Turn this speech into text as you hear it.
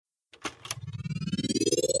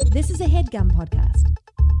This is a HeadGum podcast.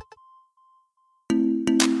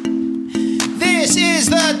 This is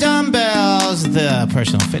the Dumbbells, the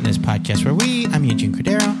personal fitness podcast where I'm Eugene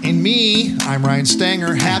Cordero. And me, I'm Ryan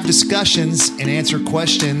Stanger, have discussions and answer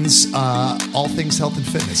questions, all things health and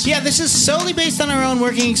fitness. Yeah, this is solely based on our own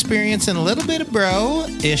working experience and a little bit of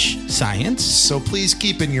bro-ish science. So please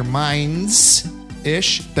keep in your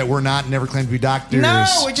minds-ish that we're never claim to be doctors. No,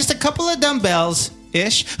 we're just a couple of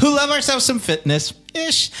dumbbells-ish who love ourselves some fitness-ish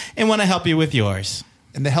and want to help you with yours.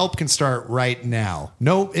 And the help can start right now.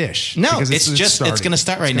 No-ish. No, it's going to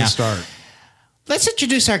start right now. Let's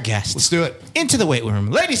introduce our guest. Let's do it. Into the weight room.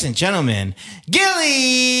 Ladies and gentlemen,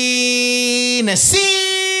 Gilli Nissim.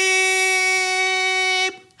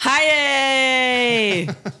 Hi-ish.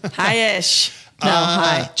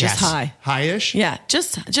 Hi. Just yes. hi. Hi-ish? Yeah,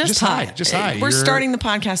 just hi. Just hi. We're starting the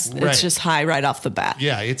podcast. Right. It's just hi right off the bat.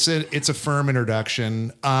 Yeah, it's a firm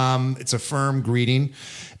introduction. It's a firm greeting.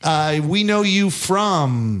 We know you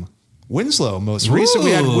from Winslow most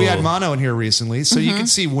recently. We had Mono in here recently, so you can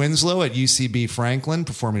see Winslow at UCB Franklin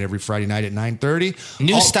performing every Friday night at 9:30.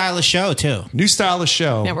 New stylish show too. New stylish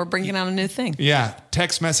show. Yeah, we're bringing out a new thing. Yeah,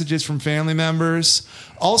 text messages from family members.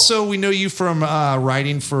 Also, we know you from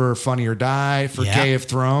writing for Funny or Die, for Gay of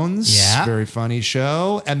Thrones. Yeah. Very funny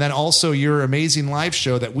show. And then also your amazing live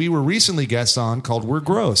show that we were recently guests on called We're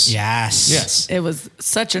Gross. Yes. It was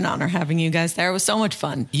such an honor having you guys there. It was so much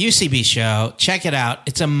fun. UCB show. Check it out.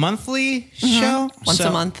 It's a monthly show. Once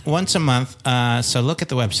a month. Once a month. So look at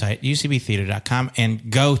the website, ucbtheater.com,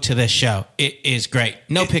 and go to this show. It is great.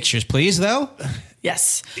 No pictures, please, though.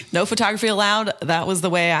 Yes. No photography allowed. That was the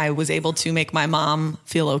way I was able to make my mom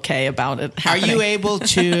feel okay about it happening.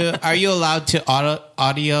 Are you allowed to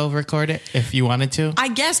audio record it if you wanted to? I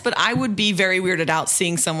guess, but I would be very weirded out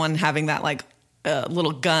seeing someone having that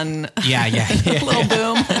little gun. Yeah. little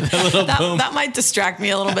boom. boom. That might distract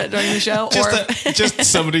me a little bit during the show. Just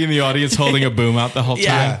somebody in the audience holding a boom out the whole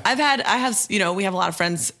time. Yeah. We have a lot of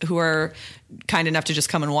friends who are kind enough to just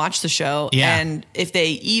come and watch the show. Yeah. And if they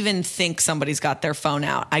even think somebody's got their phone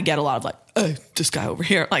out, I get a lot of oh, this guy over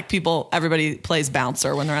here. Everybody plays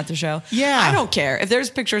bouncer when they're at the show. Yeah. I don't care. If there's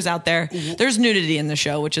pictures out there, there's nudity in the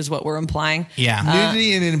show, which is what we're implying. Yeah.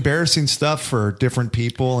 Nudity and embarrassing stuff for different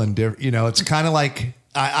people. And, it's kind of like,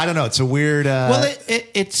 I don't know. It's a weird... Well,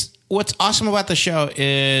 it's what's awesome about the show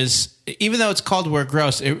is, even though it's called We're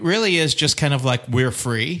Gross, it really is just kind of like We're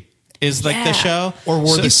Free. Is like the show, or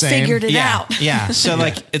we're the same. Figured it out. Yeah. So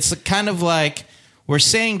it's kind of like we're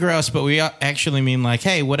saying gross, but we actually mean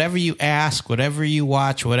hey, whatever you ask, whatever you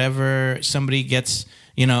watch, whatever somebody gets,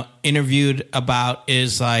 interviewed about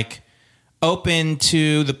is open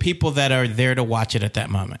to the people that are there to watch it at that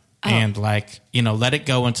moment. Oh. And let it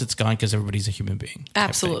go once it's gone because everybody's a human being.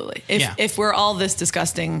 Absolutely. If we're all this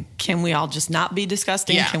disgusting, can we all just not be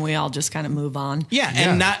disgusting? Yeah. Can we all just kind of move on? Yeah,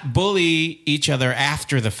 and not bully each other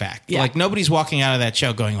after the fact. Yeah. Nobody's walking out of that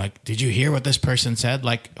show going did you hear what this person said?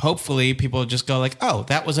 Hopefully people just go oh,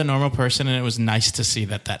 that was a normal person and it was nice to see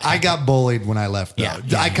that happened. I got bullied when I left, though.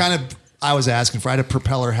 Yeah. I was asking I had a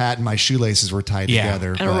propeller hat and my shoelaces were tied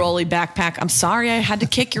together. And a rolly backpack. I'm sorry I had to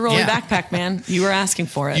kick your rolly backpack, man. You were asking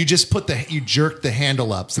for it. You just you jerked the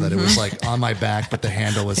handle up so that it was on my back, but the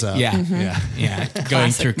handle was up. Yeah. Mm-hmm. Yeah.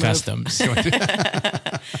 Going through customs.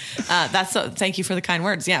 Thank you for the kind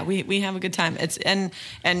words. Yeah, we have a good time.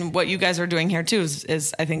 And what you guys are doing here too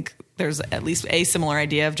is I think there's at least a similar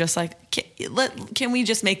idea of just can we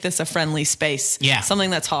just make this a friendly space? Yeah. Something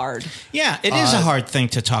that's hard. Yeah, it is a hard thing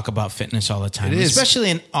to talk about fitness all the time. It is. Especially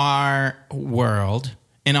in our world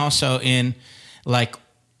and also in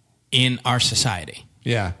in our society.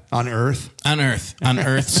 Yeah, on Earth. On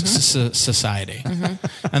Earth's society.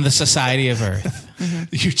 On the society of Earth.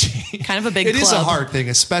 Eugene. Kind of a big It club. is a hard thing,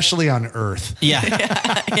 especially on Earth. Yeah.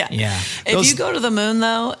 Yeah. If you go to the moon,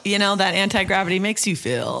 though, that anti-gravity makes you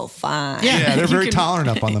feel fine. Yeah, they're very tolerant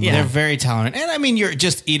up on the moon. They're very tolerant. And you're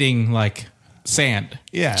just eating sand.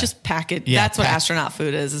 Yeah. Just pack it. Yeah, That's what astronaut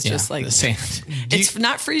food is. It's just the sand. It's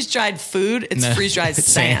not freeze-dried food. It's freeze-dried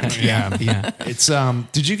sand. Yeah. It's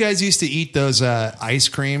did you guys used to eat those ice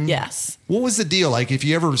cream? Yes. What was the deal? If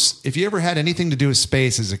you ever had anything to do with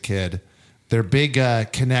space as a kid, their big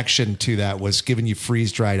connection to that was giving you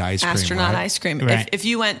freeze-dried ice cream. Astronaut ice cream. Right. If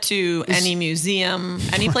you went to any museum,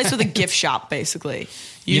 any place with a gift shop, basically,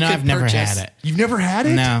 you could I've never purchase. had it. You've never had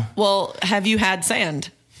it? No. Well, have you had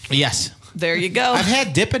sand? Yes. There you go. I've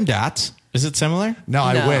had Dippin' Dots. Is it similar? No,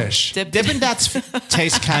 I wish. Dippin' Dots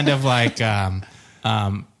taste kind of like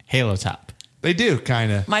Halo Top. They do,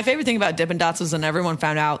 kind of. My favorite thing about Dippin' Dots was when everyone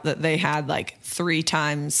found out that they had 3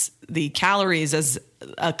 times the calories as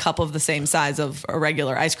a cup of the same size of a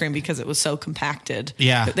regular ice cream because it was so compacted.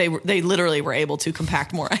 Yeah. They literally were able to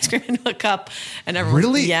compact more ice cream into a cup. And everyone,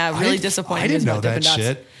 Really? really disappointed. I didn't know about that Dippin' Dots.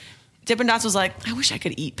 shit. Dippin' Dots was like, I wish I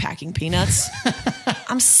could eat packing peanuts.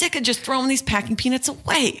 I'm sick of just throwing these packing peanuts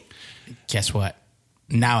away. Guess what?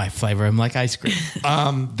 Now I flavor them like ice cream.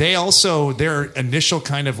 They also, their initial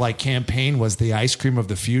kind of like campaign was the ice cream of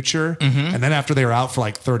the future. And then after they were out for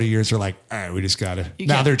like 30 years, they're like, all right, we just got to.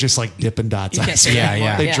 Now they're just like Dippin' Dots ice cream.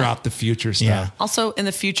 Yeah. They dropped the future stuff. Yeah. Also, in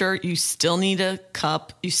the future, you still need a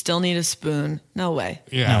cup. You still need a spoon. No way.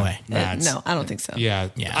 Yeah. No way. No, I don't think so. Yeah.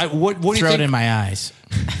 Yeah. What do you Throw think? it in my eyes.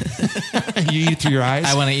 You eat through your eyes?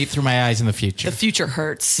 I want to eat through my eyes in the future. The future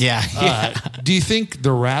hurts. Yeah. Do you think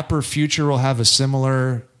the rapper Future will have a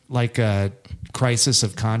similar like a crisis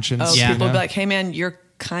of conscience? Oh, Yeah. people will be like, hey, man, you're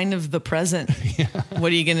kind of the present.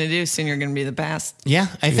 What are you going to do? Soon you're going to be the past. Yeah.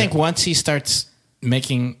 I think once he starts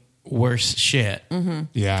making worse shit,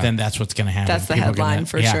 then that's what's going to happen. That's the People are headline gonna-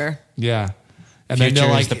 for yeah. sure. Yeah. And Future then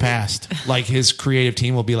they'll is the past. Like his creative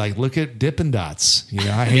team will be like, look at Dippin' Dots. You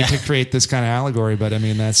know, I hate to create this kind of allegory, but I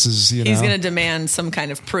mean, that's his, you know. He's going to demand some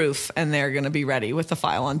kind of proof, and they're going to be ready with the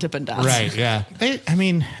file on Dippin' Dots. Right, yeah.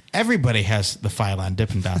 Everybody has the file on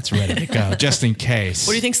Dippin' Dots ready to go, just in case.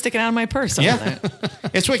 What do you think's sticking out of my purse? over Yeah. there?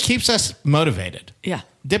 It's what keeps us motivated. Yeah.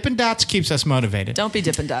 Dippin' Dots keeps us motivated. Don't be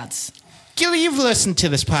Dippin' Dots. Gilli, you've listened to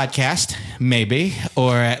this podcast, maybe,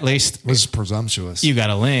 or at least It was presumptuous. you got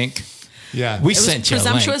a link. Yeah. We It was sent you a link.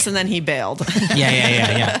 presumptuous, and then he bailed.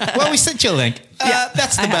 Yeah. Well, we sent you a link.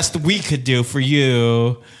 That's the best we could do for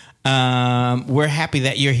you. We're happy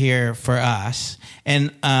that you're here for us.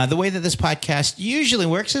 And the way that this podcast usually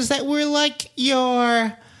works is that we're like your,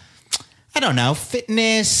 I don't know,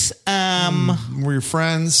 fitness, We're your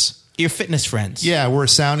friends. your fitness friends. Yeah, we're a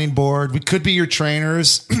sounding board. We could be your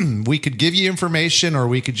trainers. We could give you information, or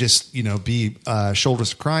we could just, be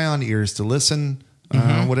shoulders to cry on, ears to listen,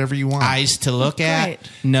 whatever you want. Eyes to look at, Right.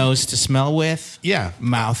 nose to smell with, Yeah.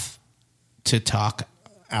 mouth to talk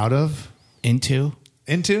Out of, into.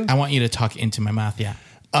 into. I want you to talk into my mouth, yeah.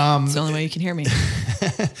 It's the only way you can hear me.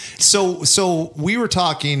 So we were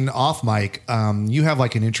talking off mic. You have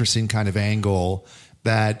like an interesting kind of angle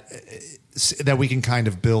that we can kind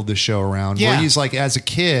of build the show around. Yeah. Where he's like, as a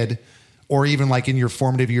kid, or even like in your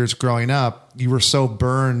formative years growing up, you were so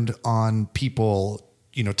burned on people,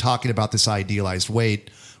 talking about this idealized weight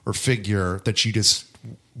or figure that you just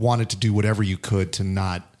wanted to do whatever you could to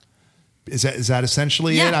not. Is that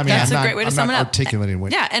essentially it? I mean, that's I'm a not, great way to I'm sum not it up. articulating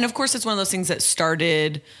it. Yeah, and of course, it's one of those things that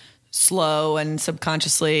started slow and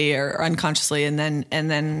subconsciously or unconsciously, and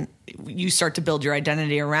then you start to build your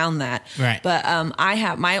identity around that. Right. But I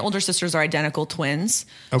have my older sisters are identical twins.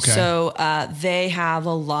 Okay. So they have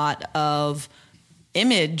a lot of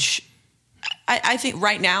image. I think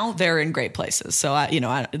right now they're in great places. So I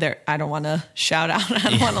don't want to shout out. I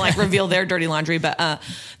don't want to reveal their dirty laundry, but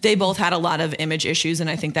they both had a lot of image issues, and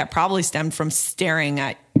I think that probably stemmed from staring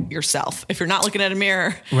at yourself. If you're not looking at a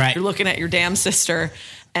mirror, right. You're looking at your damn sister.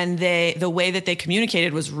 And the way that they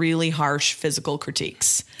communicated was really harsh physical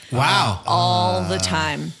critiques. Wow. All the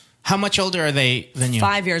time. How much older are they than you?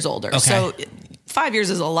 5 years older. Okay. So 5 years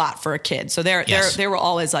is a lot for a kid. So Yes. they were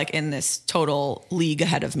always in this total league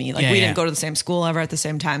ahead of me. We Yeah. didn't go to the same school ever at the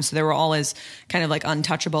same time. So they were always kind of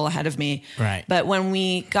untouchable ahead of me. Right. But when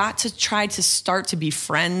we got to try to start to be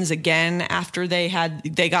friends again after they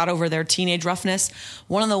got over their teenage roughness,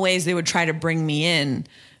 one of the ways they would try to bring me in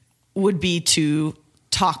would be to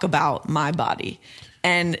talk about my body.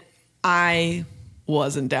 And I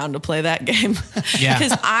wasn't down to play that game. Yeah.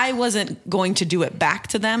 Because I wasn't going to do it back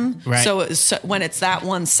to them. Right. So when it's that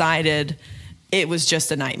one-sided, it was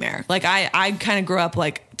just a nightmare. I kind of grew up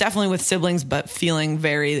definitely with siblings, but feeling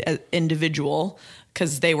very individual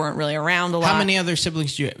because they weren't really around a lot. How many other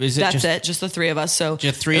siblings do you have? Just the three of us. So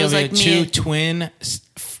Just three it of was you, me two twin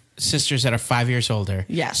sisters that are 5 years older.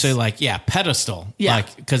 Yes. So pedestal. Yeah.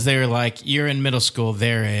 Because they're you're in middle school,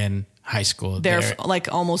 they're in high school. They're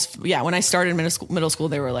almost, when I started middle school,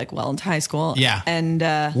 they were well into high school. Yeah. And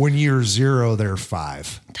When you're 0, they're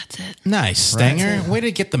 5. that's it. Nice, Stanger. Way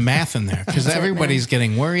to get the math in there because everybody's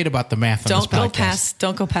getting worried about the math on this podcast.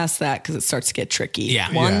 Don't go past that because it starts to get tricky.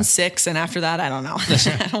 Yeah. 1, Yeah. 6, and after that, I don't know.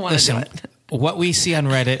 I don't want to do Listen, it. what we see on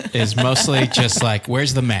Reddit is mostly just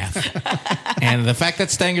where's the math? And the fact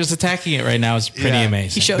that Stanger's attacking it right now is pretty Yeah.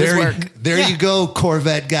 amazing. He showed his work. There you go,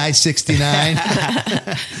 Corvette guy 69.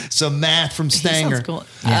 Some math from He Stanger. sounds cool.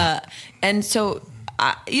 Yeah. And so,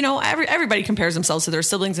 everybody compares themselves to their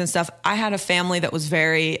siblings and stuff. I had a family that was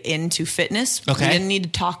very into fitness. Okay. We didn't need to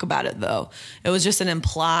talk about it, though. It was just an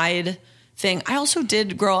implied thing. I also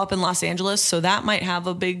did grow up in Los Angeles, so that might have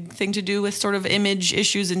a big thing to do with sort of image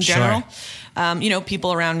issues in general. Sure.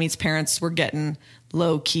 People around me's parents were getting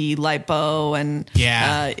low key lipo and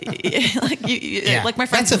like my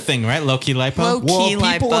friends. That's a thing, right? Low key lipo.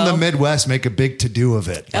 People in the Midwest make a big to do of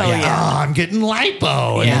it. Like, I'm getting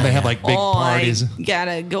lipo, and then they have like big parties. I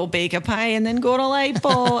gotta go bake a pie and then go to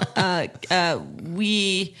lipo.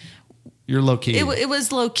 You're low key. It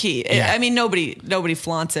was low key. I mean, nobody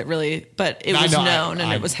flaunts it really, but it was known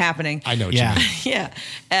and it was happening. I know what you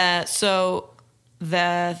mean. So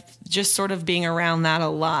just sort of being around that a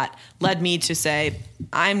lot led me to say,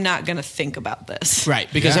 I'm not going to think about this. Right.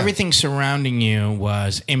 Because everything surrounding you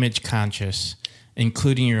was image conscious,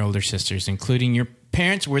 including your older sisters, including your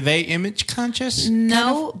parents. Were they image conscious?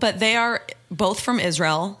 No, but they are both from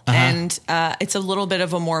Israel. And it's a little bit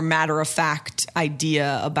of a more matter of fact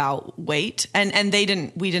idea about weight. And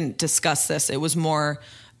we didn't discuss this. It was more,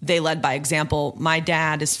 they led by example. My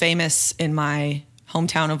dad is famous in my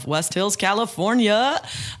hometown of West Hills, California,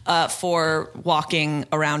 for walking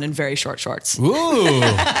around in very short shorts. Ooh.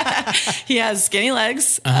 He has skinny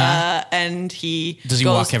legs, and Does he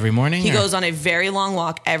walk every morning? He goes on a very long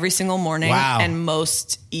walk every single morning. Wow. And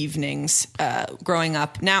most evenings growing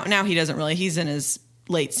up. Now he doesn't really. He's in his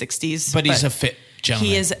late 60s. But he's a fit gentleman.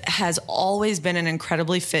 He has always been an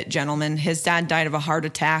incredibly fit gentleman. His dad died of a heart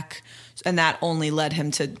attack, and that only led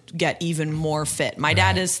him to get even more fit. My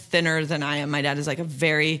dad is thinner than I am. My dad is like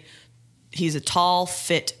he's a tall,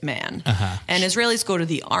 fit man. And Israelis go to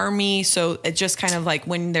the army. So it's just kind of like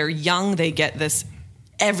when they're young,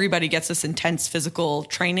 everybody gets this intense physical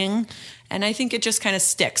training. And I think it just kind of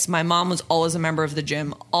sticks. My mom was always a member of the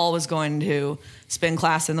gym, always going to spin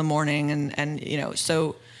class in the morning. And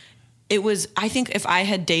so it was, I think if I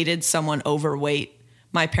had dated someone overweight,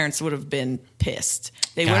 my parents would have been pissed.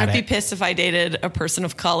 They wouldn't be pissed if I dated a person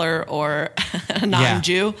of color or a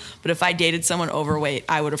non-Jew, but if I dated someone overweight,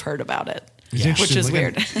 I would have heard about it, which is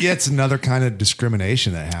weird. It's another kind of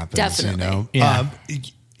discrimination that happens. Definitely.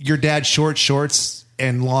 Your dad short shorts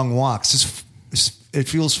and long walks.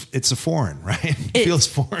 It's a foreign, right? It feels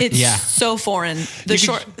foreign. It's so foreign. You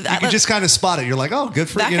can just kind of spot it. You're like, oh, good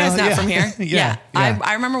for that you. That guy's not from here. Yeah.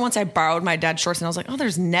 I remember once I borrowed my dad's shorts and I was like, oh,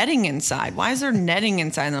 there's netting inside. Why is there netting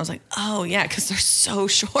inside? And I was like, oh yeah, because they're so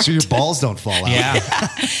short. So your balls don't fall out. Yeah.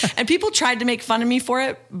 And people tried to make fun of me for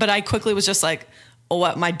it, but I quickly was just like, oh,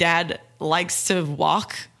 what? My dad likes to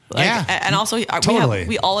walk. And also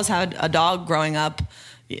we always had a dog growing up.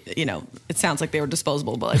 It sounds like they were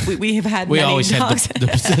disposable, but like we have had many always dogs. had the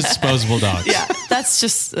disposable dogs. Yeah, that's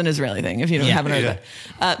just an Israeli thing. If you haven't heard of it,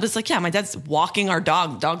 but it's like, my dad's walking our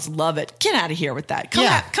dog. Dogs love it. Get out of here with that.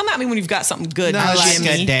 Come at me when you've got something good. I like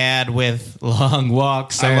a dad with long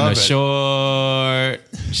walks and shorts.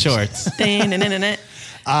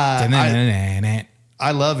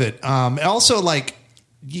 I love it. Also, like.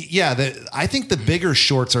 I think the bigger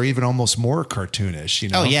shorts are even almost more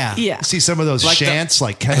cartoonish. Oh yeah. You see some of those shants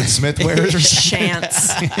like Kevin Smith wears.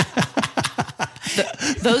 Shants.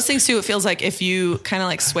 Those things too. It feels like if you kind of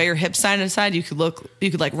like sway your hips side to side, you could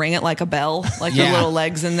like ring it like a bell, like your little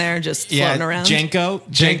legs in there just floating around. Jenko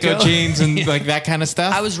jeans and like that kind of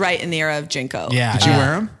stuff. I was right in the era of Jenko. Yeah. Did you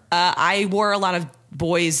wear them? I wore a lot of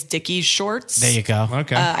boys' Dickies shorts. There you go.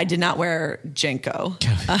 Okay. I did not wear Jenko.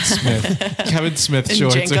 Kevin Smith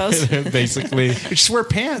shorts, basically. You just wear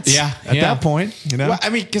pants. Yeah. At that point, Well, I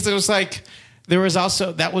mean, because it was like there was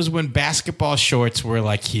also that was when basketball shorts were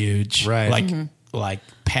like huge, right? Like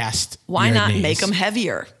past. Why your not knees. make them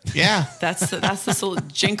heavier? Yeah, that's the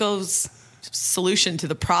Jenko's solution to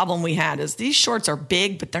the problem we had is these shorts are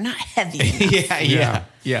big, but they're not heavy enough.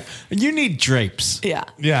 Yeah. And you need drapes.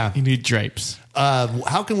 Yeah. You need drapes.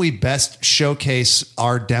 How can we best showcase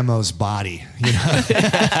our demo's body?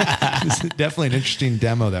 It's definitely an interesting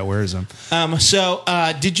demo that wears them. So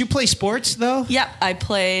did you play sports though? Yep. I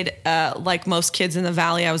played, like most kids in the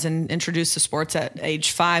Valley, I was introduced to sports at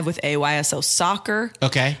age 5 with AYSO soccer.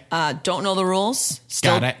 Okay. Don't know the rules.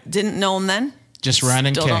 Still Got it. Didn't know them then. Just run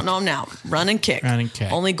and Still kick. don't know them now. Run and kick.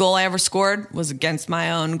 Only goal I ever scored was against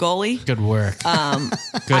my own goalie. Good work.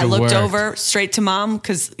 I looked over straight to Mom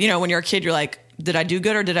because, when you're a kid, you're like, did I do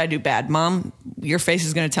good or did I do bad? Mom, your face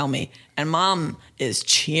is going to tell me. And Mom is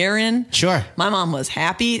cheering. Sure. My mom was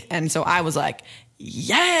happy. And so I was like,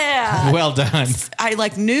 yeah. Well done.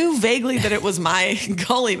 I knew vaguely that it was my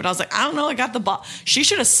goalie, but I was like, I don't know. I got the ball. She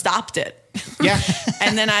should have stopped it. Yeah.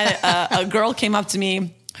 And then a girl came up to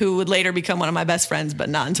me who would later become one of my best friends, but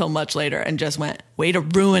not until much later, and just went, way to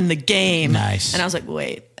ruin the game. Nice. And I was like,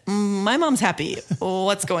 wait, my mom's happy.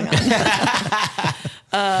 What's going on?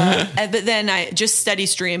 But then I just steady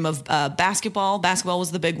stream of basketball. Basketball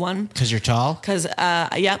was the big one. Because you're tall? Because,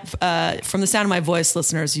 from the sound of my voice,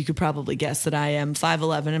 listeners, you could probably guess that I am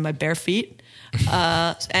 5'11" in my bare feet.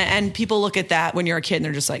 And people look at that when you're a kid and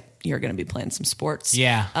they're just like, you're going to be playing some sports.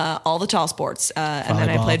 Yeah. All the tall sports. And then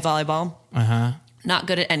I played volleyball. Not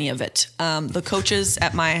good at any of it. The coaches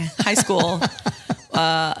at my high school,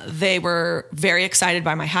 they were very excited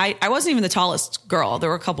by my height. I wasn't even the tallest girl. There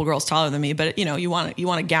were a couple girls taller than me, but you want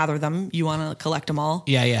to gather them. You want to collect them all.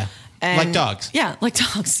 Yeah. And, like dogs. Yeah, like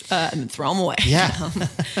dogs. And then throw them away. Yeah.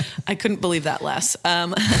 I couldn't believe that less.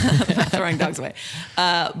 Throwing dogs away.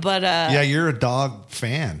 Yeah, you're a dog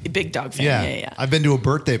fan. Big dog fan. Yeah. I've been to a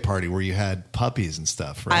birthday party where you had puppies and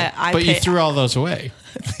stuff, right? But you threw all those away.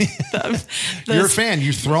 You're a fan.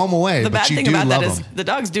 You throw them away. The bad but you thing do about love that is them. the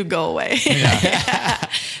dogs do go away.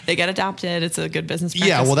 They get adopted. It's a good business practice.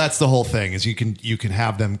 Yeah, well, that's the whole thing. Is you can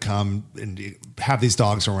have them come and have these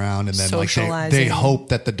dogs around, and then they hope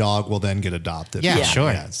that the dog will then get adopted. Yeah,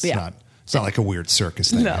 sure. Yeah, it's not like a weird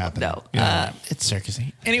circus thing happening. No. Yeah, it's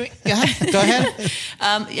circusy. Anyway, go ahead.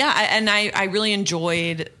 I really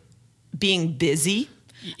enjoyed being busy.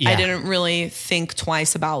 Yeah. I didn't really think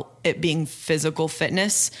twice about it being physical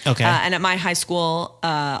fitness. Okay. And at my high school,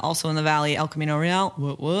 also in the Valley, El Camino Real,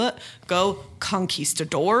 go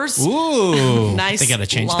Conquistadors. Ooh. Nice. They got to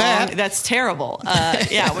change long, that. That's terrible.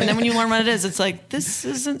 And then when you learn what it is, it's like, this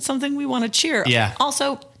isn't something we want to cheer. Yeah.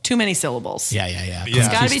 Also, too many syllables. Yeah. It's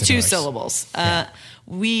got to be 2 syllables.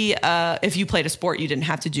 We, if you played a sport, you didn't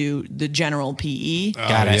have to do the general PE.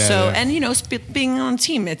 Got it. And being on a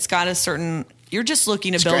team, it's got a certain. You're just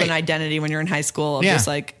looking to build an identity when you're in high school of just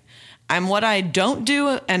like, I'm what I don't do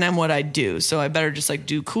and I'm what I do. So I better just like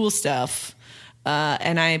do cool stuff.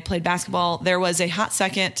 And I played basketball. There was a hot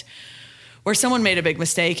second where someone made a big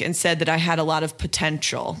mistake and said that I had a lot of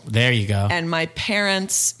potential. There you go. And my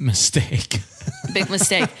parents... Big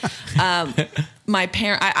mistake.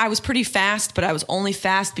 I was pretty fast, but I was only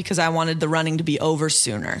fast because I wanted the running to be over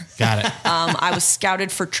sooner. Got it. I was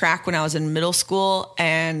scouted for track when I was in middle school,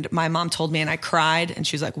 and my mom told me, and I cried, and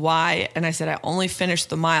she was like, why? And I said, I only finished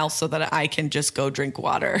the mile so that I can just go drink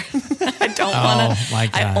water. I don't want to.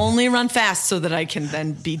 I only run fast so that I can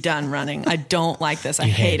then be done running. I don't like this. I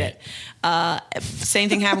hate it. Same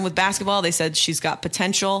thing happened with basketball. They said she's got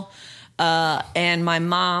potential. And my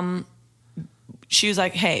mom... She was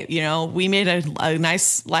like, hey, we made a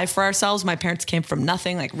nice life for ourselves. My parents came from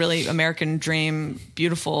nothing, like really American dream,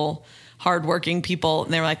 beautiful, hardworking people.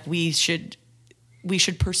 And they were like, we should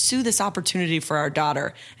pursue this opportunity for our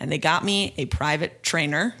daughter. And they got me a private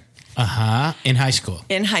trainer. In high school.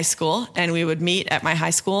 In high school. And we would meet at my high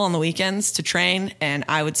school on the weekends to train. And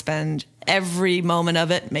I would spend every moment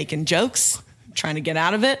of it making jokes, trying to get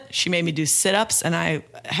out of it. She made me do sit-ups, and I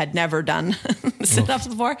had never done sit-ups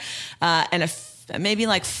before. And maybe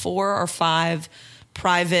like 4 or 5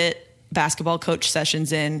 private basketball coach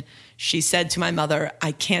sessions in, she said to my mother,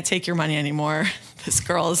 I can't take your money anymore. This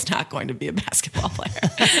girl is not going to be a basketball player.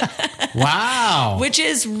 Wow. Which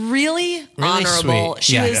is really honorable.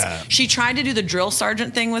 Sweet. She tried to do the drill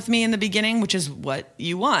sergeant thing with me in the beginning, which is what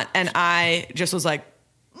you want. And I just was like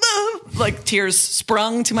tears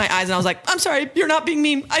sprung to my eyes, and I was like, I'm sorry, you're not being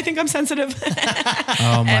mean. I think I'm sensitive.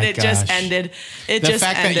 Oh my And it gosh. just ended. The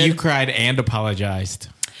fact that you cried and apologized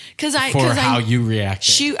for how you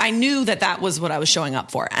reacted. I knew that was what I was showing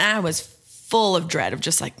up for. And I was full of dread of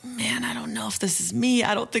just like, man, I don't know if this is me.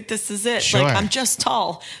 I don't think this is it. Sure. Like, I'm just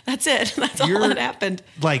tall. That's it. That's all that happened.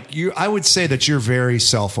 I would say that you're very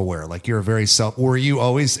self-aware. Like you're were you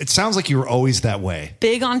always, it sounds like you were always that way.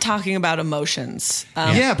 Big on talking about emotions.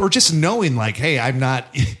 Or just knowing like, hey, I'm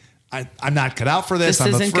not cut out for this. I'm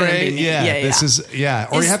isn't gonna afraid. be me. This is.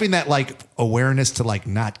 Or having that like awareness to like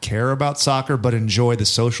not care about soccer, but enjoy the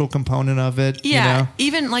social component of it. Yeah.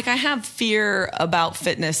 Even like I have fear about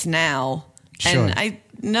fitness now. Sure. And I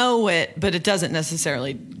know it, but it doesn't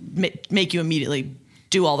necessarily make you immediately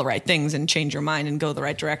do all the right things and change your mind and go the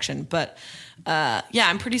right direction. But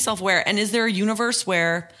I'm pretty self-aware. And is there a universe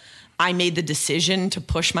where I made the decision to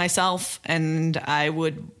push myself and I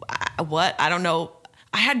don't know.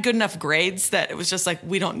 I had good enough grades that it was just like,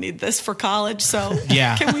 we don't need this for college. So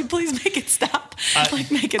can we please make it stop?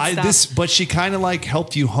 Make it stop. But she kind of like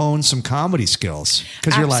helped you hone some comedy skills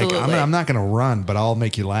because you're like, I'm not going to run, but I'll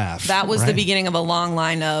make you laugh. That was the beginning of a long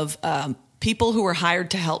line of people who were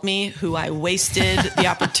hired to help me, who I wasted the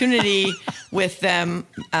opportunity with them.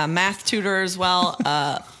 Math tutor as well.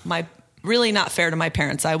 really not fair to my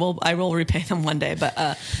parents. I will repay them one day, but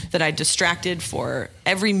that I distracted for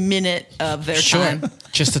every minute of their time.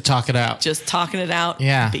 Just to talk it out. Just talking it out.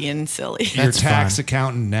 Yeah. Being silly. Your tax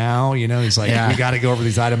accountant now, he's like, we got to go over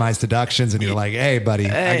these itemized deductions. And you're like, hey, buddy,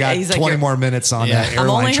 I got 20 more minutes on that airline I'm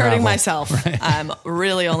only travel. hurting myself. Right. I'm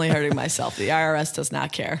really only hurting myself. The IRS does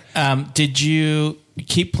not care. Did you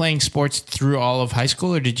keep playing sports through all of high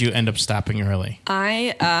school, or did you end up stopping early?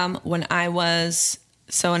 When I was...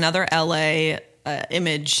 So another LA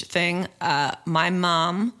image thing, my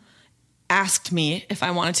mom asked me if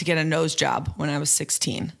I wanted to get a nose job when I was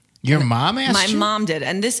 16. Your mom asked you? My mom did.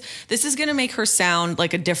 And this is going to make her sound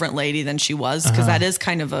like a different lady than she was, because that is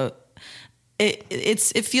kind of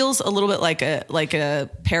it feels a little bit like a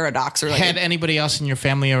paradox. Or like had anybody else in your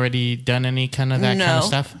family already done any kind of that kind of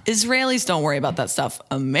stuff? Israelis don't worry about that stuff.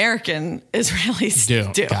 American Israelis do.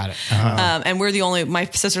 Got it. And we're the only. My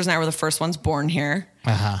sisters and I were the first ones born here.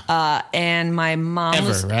 And my mom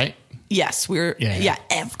was right. Yes, we were. Yeah,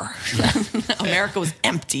 ever. America was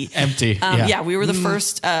empty. We were the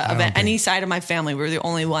first of any side of my family. We were the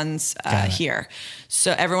only ones here.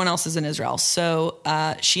 So everyone else is in Israel. So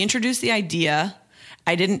she introduced the idea.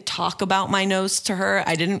 I didn't talk about my nose to her.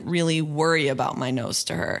 I didn't really worry about my nose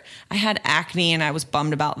to her. I had acne and I was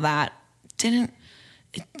bummed about that.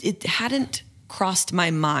 It hadn't crossed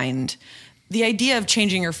my mind. The idea of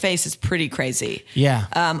changing your face is pretty crazy. Yeah.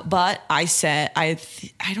 But I said, I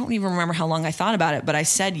don't even remember how long I thought about it, but I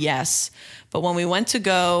said yes. But when we went to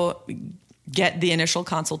go get the initial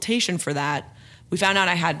consultation for that, we found out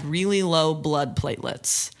I had really low blood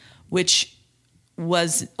platelets, which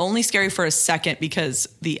was only scary for a second because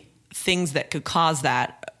the things that could cause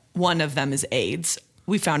that, one of them is AIDS.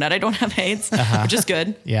 We found out I don't have AIDS, which is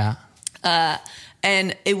good. Yeah.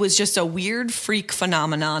 And it was just a weird freak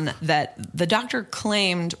phenomenon that the doctor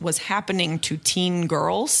claimed was happening to teen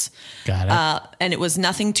girls. Got it. And it was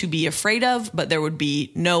nothing to be afraid of, but there would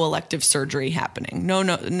be no elective surgery happening. No,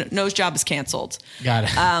 nose job is canceled. Got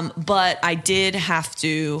it. But I did have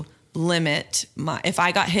to limit if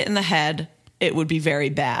I got hit in the head, it would be very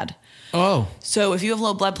bad. Oh. So if you have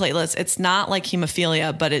low blood platelets, it's not like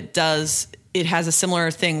hemophilia, but it has a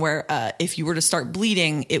similar thing where if you were to start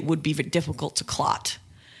bleeding, it would be difficult to clot.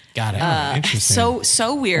 Got it. Interesting.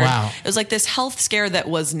 So weird. Wow. It was like this health scare that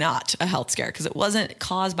was not a health scare because it wasn't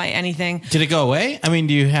caused by anything. Did it go away? I mean,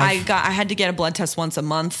 do you have... I had to get a blood test once a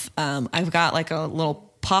month. I've got like a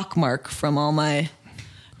little pock mark from all my...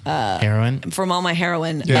 heroin? From all my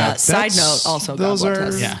heroin. Yeah, side note, also got those blood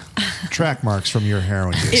are tests. track marks from your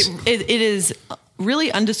heroin use. It is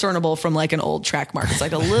really undiscernible from like an old track mark. It's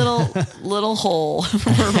like a little hole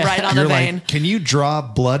right on the vein. Like, can you draw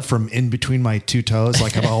blood from in between my two toes?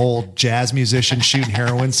 Like I'm an old jazz musician shooting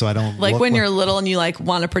heroin, so I don't like look when you're little and you like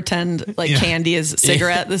want to pretend like candy is a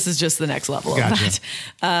cigarette. This is just the next level of that.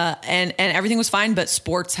 And everything was fine, but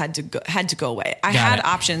sports had to go away. I had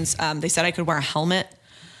options. They said I could wear a helmet.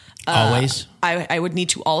 Always? I would need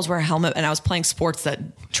to always wear a helmet, and I was playing sports that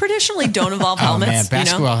traditionally don't involve helmets. Oh man,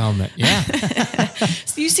 basketball helmet. Yeah.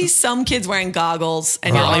 So you see some kids wearing goggles,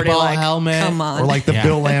 and you're already like, helmet. come on. or like the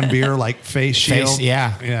Bill Lambier like face shield.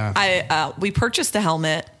 Yeah. We purchased the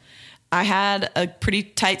helmet. I had a pretty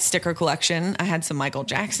tight sticker collection. I had some Michael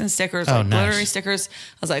Jackson stickers, glittery stickers.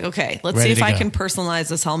 I was like, okay, let's see if I can personalize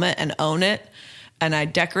this helmet and own it. And I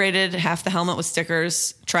decorated half the helmet with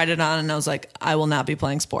stickers, tried it on, and I was like, I will not be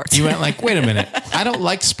playing sports. You went like, wait a minute. I don't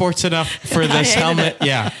like sports enough for this helmet. It.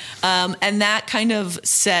 Yeah. And that kind of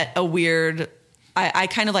set a weird... I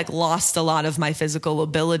kind of like lost a lot of my physical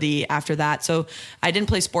ability after that. So I didn't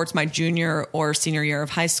play sports my junior or senior year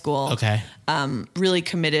of high school. Okay. Really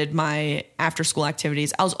committed my after school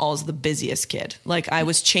activities. I was always the busiest kid. Like I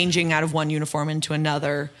was changing out of one uniform into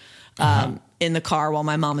another in the car while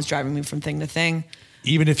my mom was driving me from thing to thing.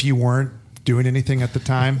 Even if you weren't doing anything at the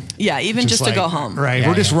time? Yeah, even just to go home. Right.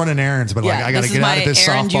 We're just running errands, but like I got to get out of this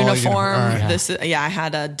errand softball uniform. Right. This I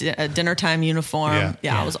had a dinner time uniform.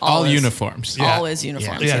 Yeah, I was all always, uniforms. Always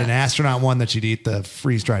uniforms. You had an astronaut one that you'd eat the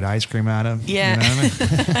freeze-dried ice cream out of. Yeah. You know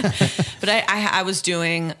what I mean? But I was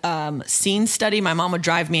doing scene study. My mom would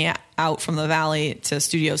drive me out from the valley to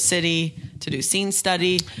Studio City to do scene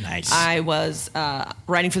study. Nice. I was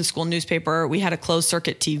writing for the school newspaper. We had a closed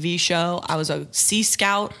circuit TV show. I was a Sea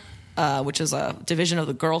Scout, which is a division of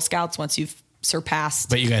the Girl Scouts. Once you've surpassed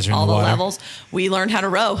but you guys are all in the water. Levels, we learned how to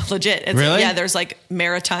row. Legit. Really? Yeah, there's like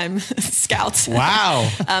maritime scouts. Wow.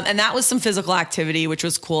 And that was some physical activity, which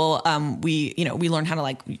was cool. We learned how to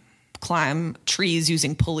like climb trees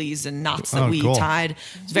using pulleys and knots that we tied.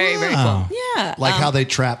 It's very, very cool. Yeah. Like how they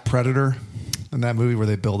trap Predator in that movie where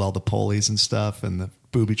they build all the pulleys and stuff and the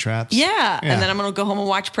booby traps. Yeah. And then I'm going to go home and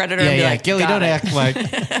watch Predator and be like, Gilli, don't act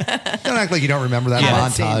like you don't remember that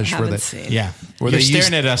montage where they're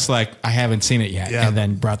staring at us like I haven't seen it yet, and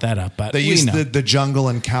then brought that up. But they used the jungle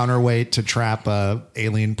and counterweight to trap a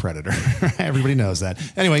alien predator. Everybody knows that.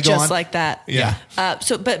 Anyway, go on. Just like that. Yeah.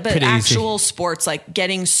 But actual sports, like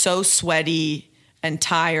getting so sweaty and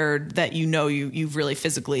tired that you've really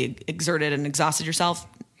physically exerted and exhausted yourself.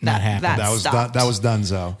 Not happened. That was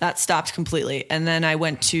donezo. That stopped completely. And then I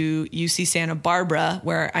went to UC Santa Barbara,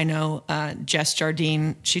 where I know Jess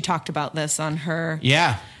Jardine. She talked about this on her.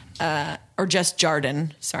 Yeah. Or Jess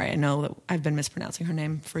Jardin. Sorry, I know that I've been mispronouncing her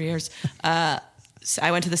name for years. So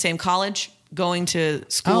I went to the same college, going to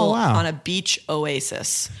school on a beach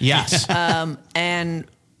oasis. Yes. And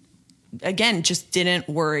again, just didn't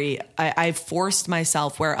worry. I forced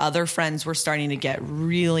myself where other friends were starting to get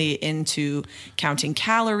really into counting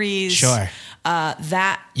calories. Sure.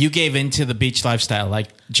 That you gave into the beach lifestyle, like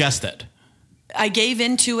just it. I gave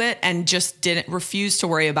into it and just didn't refuse to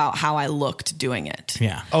worry about how I looked doing it.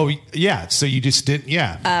 Yeah. Oh, yeah. So you just didn't.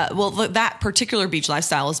 Yeah. Well, that particular beach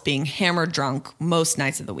lifestyle is being hammer drunk most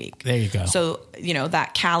nights of the week. There you go. So,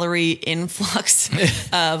 that calorie influx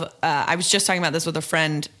of, I was just talking about this with a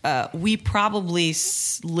friend. We probably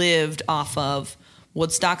lived off of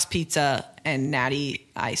Woodstock's pizza and Natty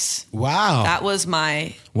Ice. Wow. That was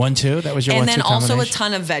my 1-2. That was your 1-2 And then also a combination?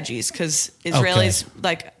 ton of veggies, because Israelis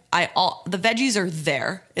the veggies are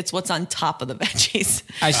there. It's what's on top of the veggies.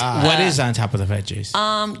 What is on top of the veggies?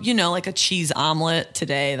 Like a cheese omelet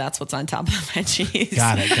today. That's what's on top of the veggies.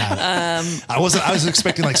 Got it. I was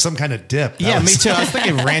expecting like some kind of dip. Me too. I was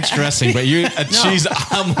thinking ranch dressing, but you're a cheese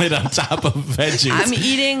omelet on top of veggies. I'm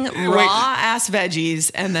eating raw ass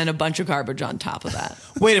veggies and then a bunch of garbage on top of that.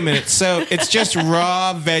 Wait a minute. So it's just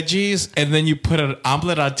raw veggies and then you put an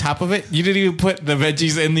omelet on top of it? You didn't even put the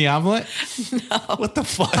veggies in the omelet? No. What the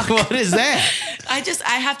fuck? What is that?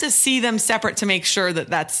 I have to see them separate to make sure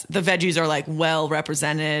that the veggies are like well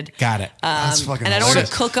represented. Got it. That's fucking and I don't want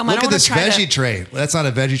to cook them. Look at this veggie tray. That's not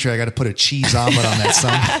a veggie tray. I got to put a cheese omelet on that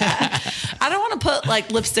son. I don't want to put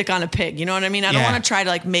like lipstick on a pig. You know what I mean? I don't want to try to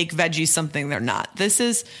like make veggies something they're not. This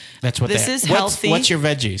is healthy. What's your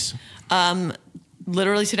veggies?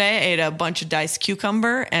 Literally today I ate a bunch of diced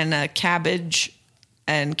cucumber and a cabbage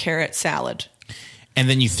and carrot salad. And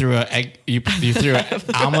then you threw an egg. You threw an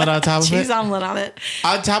omelet on top of it. Cheese omelet on it.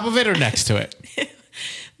 On top of it or next to it?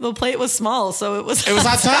 The plate was small, so it was. It was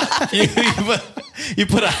on top. You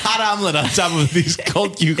put a hot omelet on top of these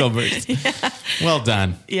cold cucumbers. Yeah. Well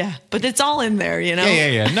done. Yeah, but it's all in there,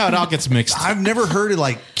 Yeah. No, it all gets mixed. I've never heard of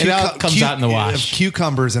like it all comes out in the wash.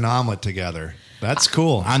 Cucumbers and omelet together. That's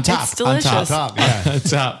cool. On top. It's delicious. On top. Yeah. On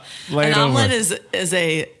top. An omelet is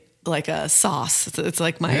a. Like a sauce. It's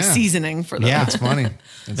like my seasoning for them. Yeah, it's funny.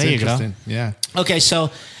 It's there interesting. You go. Yeah. Okay,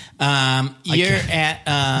 so you're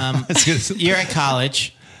at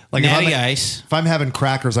college. Like Natty Ice. If I'm having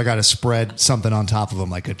crackers, I got to spread something on top of them,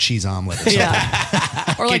 like a cheese omelet or something.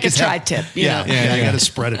 Yeah. Or like a tri-tip. I got to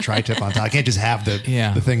spread a tri-tip on top. I can't just have the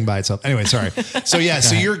thing by itself. Anyway, sorry. So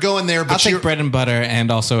so you're going there, but I'll take bread and butter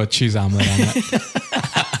and also a cheese omelet on it.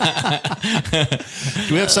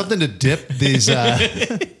 Do we have something to dip these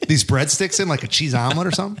breadsticks in, like a cheese omelet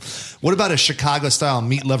or something? What about a Chicago style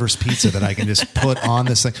meat lovers pizza that I can just put on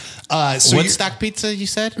this thing? Woodstock pizza, you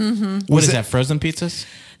said? Mm-hmm. What is that? Frozen pizzas?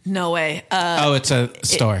 No way. It's a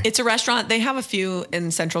store. It's a restaurant. They have a few in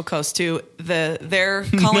Central Coast too. They're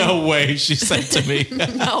calling. No way, she said to me.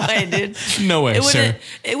 No way, dude. No way, sir.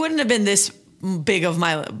 It wouldn't have been this big of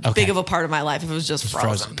a part of my life if it was just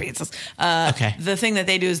frozen pizzas. Okay. The thing that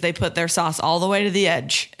they do is they put their sauce all the way to the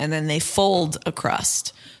edge and then they fold a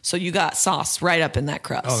crust. So you got sauce right up in that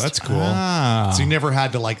crust. Oh, that's cool. So you never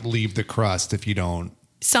had to like leave the crust if you don't.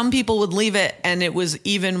 Some people would leave it, and it was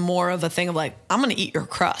even more of a thing of like, I'm going to eat your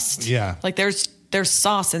crust. Yeah. Like there's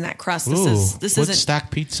sauce in that crust. This isn't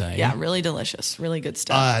Woodstock pizza. Yeah, really delicious. Really good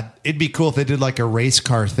stuff. It'd be cool if they did like a race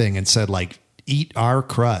car thing and said like, eat our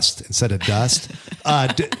crust instead of dust.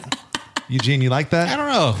 Eugene, you like that? I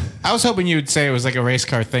don't know. I was hoping you would say it was like a race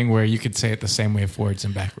car thing where you could say it the same way forwards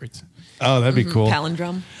and backwards. Oh, that'd be cool.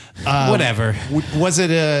 Palindrome. Whatever. Was it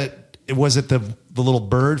the little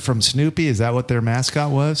bird from Snoopy? Is that what their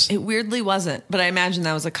mascot was? It weirdly wasn't, but I imagine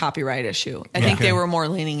that was a copyright issue. I think they were more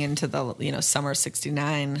leaning into the summer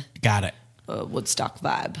 '69. Got it. Woodstock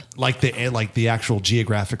vibe, like the actual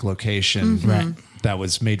geographic location, right? That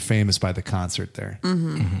was made famous by the concert there.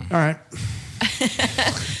 Mm-hmm. Mm-hmm. All right.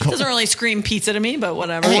 Doesn't really scream pizza to me, but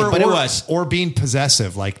whatever. But it was. Or being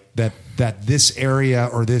possessive, like that this area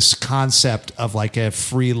or this concept of like a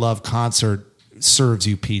free love concert serves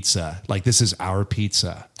you pizza. Like this is our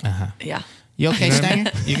pizza. Uh-huh. Yeah. You okay,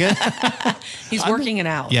 Stanger? You good? He's working it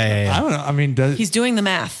out. Yeah. I don't know. I mean, He's doing the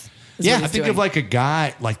math. I think of like a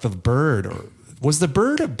guy, like the bird. Or was the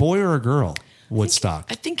bird a boy or a girl? Woodstock.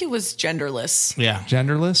 I think it was genderless. Yeah.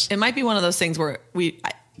 Genderless? It might be one of those things where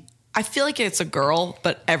I feel like it's a girl,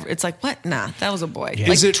 but it's like, what? Nah, that was a boy. Yeah.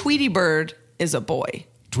 Like Tweety Bird is a boy.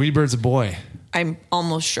 Tweety Bird's a boy. I'm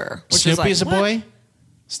almost sure. Snoopy's a boy?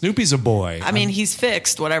 Snoopy's a boy. I mean, he's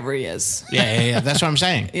fixed, whatever he is. Yeah. That's what I'm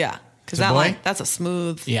saying. Yeah. Because It's a that boy? line, that's a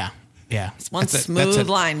smooth, Yeah. it's one smooth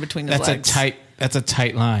line between his legs. That's a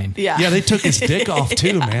tight line. Yeah. Yeah, they took his dick off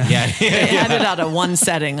too, man. Yeah. They had it out of one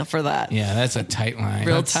setting for that. Yeah, that's a tight line.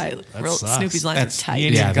 Real tight. Real sucks. Snoopy's lines That's- are tight. He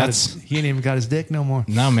ain't, Yeah, even got that's- he ain't even got his dick no more.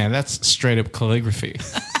 No, man, that's straight up calligraphy.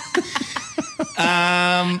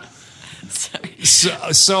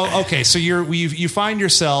 So you find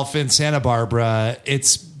yourself in Santa Barbara.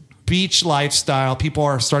 It's beach lifestyle. People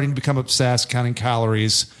are starting to become obsessed, counting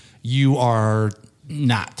calories. You're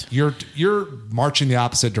marching the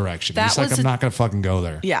opposite direction. That It's like was I'm not going to fucking go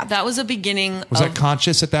there. Yeah, that was a beginning. Was that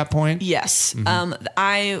conscious at that point? Yes.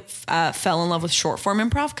 I fell in love with short form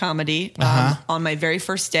improv comedy. On my very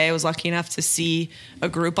first day, I was lucky enough to see a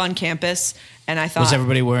group on campus, and I thought, Was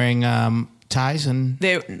everybody wearing ties and?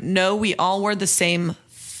 no, we all wore the same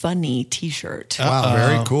funny T-shirt. Wow,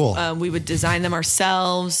 very cool. We would design them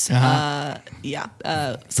ourselves. Some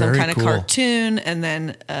Very kind of cool. cartoon, and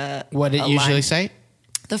then What did it usually line. say?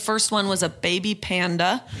 The first one was a baby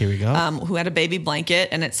panda. Here we go. Who had a baby blanket,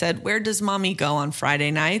 and it said, "Where does mommy go on Friday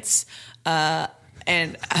nights?"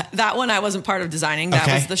 And that one I wasn't part of designing. That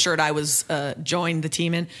Okay. was the shirt I was joined the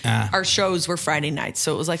team in. Our shows were Friday nights,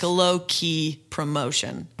 so it was like a low key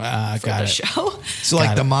promotion for got the it. show. So like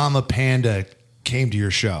Got the it. mama panda came to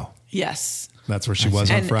your show. Yes, That's where she was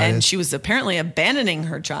on and Fridays. she was apparently abandoning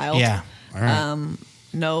her child. Yeah. All right.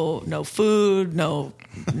 No food,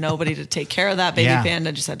 nobody to take care of that baby Yeah.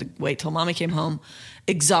 panda. Just had to wait till mommy came home,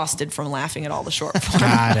 exhausted from laughing at all the short form.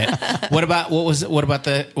 Got it. What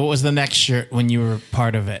was the next shirt when you were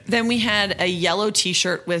part of it? Then we had a yellow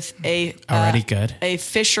T-shirt with Already good. a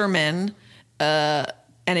fisherman and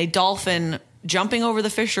a dolphin jumping over the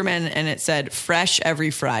fisherman, and it said "Fresh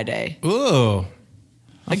every Friday." Ooh.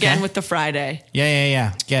 Again with the Friday.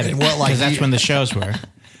 Yeah. Get it. And what, like, Because that's you- when the shows were.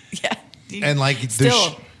 Yeah, And like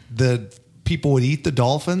still. the people would eat the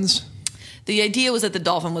dolphins. The idea was that the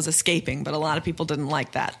dolphin was escaping, but a lot of people didn't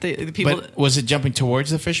like that. The people, But was it jumping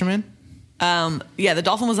towards the fisherman? the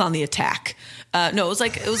dolphin was on the attack. No, it was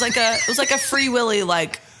like a free willy,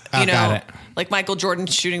 like Oh, got it. like Michael Jordan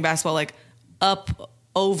shooting basketball, like up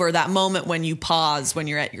over that moment when you pause when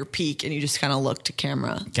you're at your peak and you just kind of look to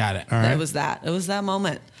camera. Got it. All right. It was that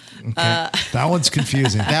moment. That one's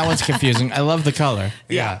confusing. That one's confusing. I love the color.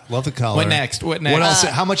 Yeah, love the color. What next? What What next?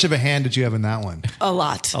 else? How much of a hand did you have in that one? A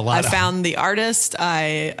lot. lot. I found the artist.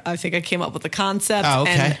 I think I came up with the concept, Oh,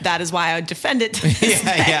 okay. and that is why I defend it. To this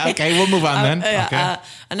Yeah. day. Okay, we'll move on then. Okay.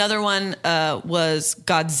 Another one was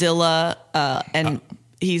Godzilla, and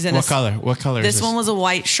he's in What color? What color is This this? one was a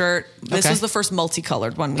white shirt. This Okay. was the first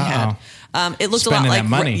multicolored one we Uh-oh. had. It looked Spending a lot like that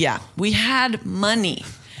money. Yeah, we had money.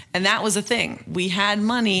 And that was the thing. We had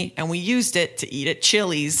money and we used it to eat at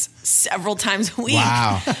Chili's several times a week.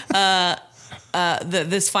 Wow.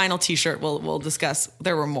 This final T-shirt we'll discuss.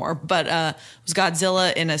 There were more, but it was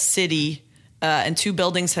Godzilla in a city, and two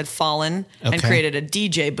buildings had fallen and Okay. created a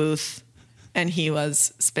DJ booth, and he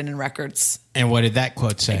was spinning records. And what did that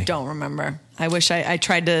quote say? Don't remember. I wish I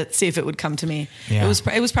tried to see if it would come to me. Yeah.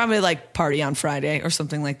 It was probably like Party on Friday or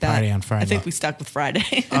something like that. Party on Friday. I think we stuck with Friday.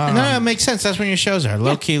 No, it makes sense. That's when your shows are.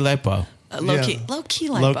 Low key lipo. Low Yeah. key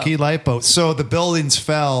lipo. Low key lipo. So the buildings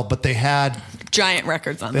fell, but they had Giant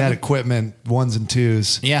records on they had them. equipment, ones and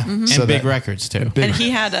twos. Yeah. Mm-hmm. And So big that- records too. Big- And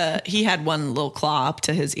he had one little claw up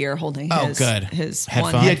to his ear holding Oh, his good. his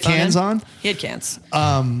Headphones. one He had headphone cans in. on? He had cans.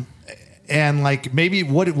 And like maybe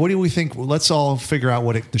what do we think? Let's all figure out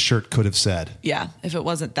what the shirt could have said. Yeah, if it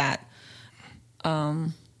wasn't that.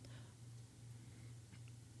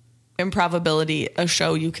 Improbability, a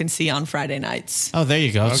show you can see on Friday nights. Oh, there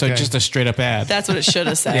you go. So Okay. just a straight up ad. That's what it should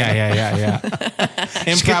have said. Yeah.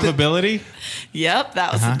 Improbability. Yep,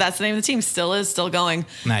 that's the name of the team. Still is, still going.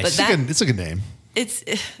 Nice. But It's a good name. it's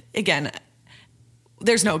again,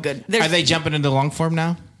 there's no good. There's, Are they jumping into long form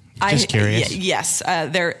now? Just curious. Yes,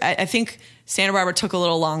 I think Santa Barbara took a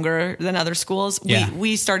little longer than other schools. Yeah.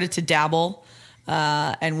 We started to dabble,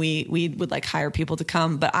 and we would like hire people to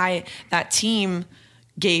come. But that team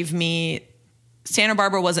gave me. Santa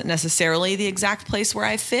Barbara wasn't necessarily the exact place where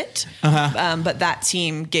I fit, but that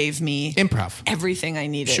team gave me Improv. everything I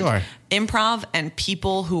needed. Sure. Improv and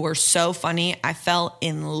people who were so funny. I fell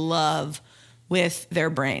in love with their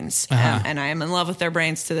brains. And I am in love with their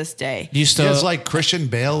brains to this day. Do you still It's like Christian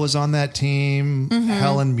Bale was on that team,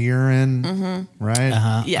 Helen Mirren,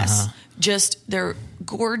 right? Yes. Just their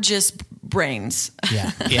gorgeous brains.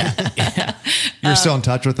 Yeah. You're still in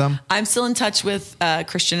touch with them? I'm still in touch with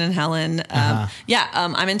Christian and Helen.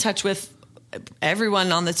 I'm in touch with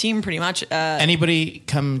everyone on the team pretty much. Anybody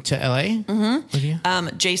come to LA with you?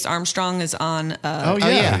 Jace Armstrong is on all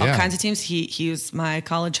kinds of teams. He was my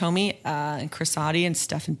college homie, and Chris Oddie and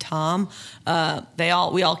Steph and Tom. We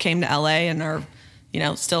all came to LA and are,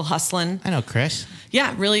 still hustling. I know Chris.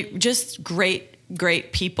 Yeah, really just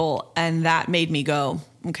great people. And that made me go,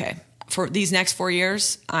 okay, for these next 4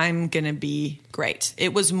 years, I'm going to be great.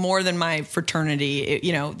 It was more than my fraternity.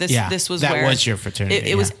 This was that where was your fraternity.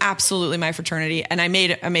 It was absolutely my fraternity. And I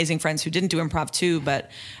made amazing friends who didn't do improv too,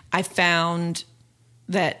 but I found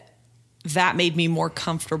that made me more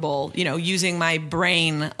comfortable, using my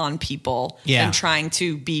brain on people and trying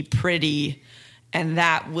to be pretty. And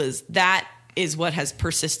that is what has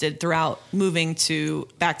persisted throughout moving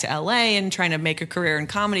back to LA and trying to make a career in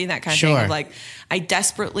comedy and that kind of thing. Of like, I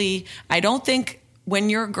don't think when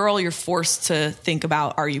you're a girl, you're forced to think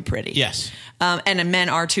about, are you pretty? Yes. And men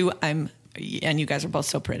are too. And you guys are both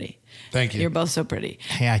so pretty. Thank you. You're both so pretty.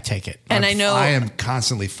 Hey, I take it. And I know I am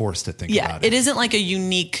constantly forced to think about it. It isn't like a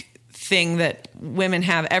unique thing that women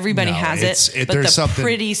have. Everybody has it. But the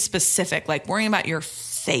pretty specific, like worrying about your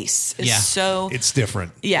face is so... It's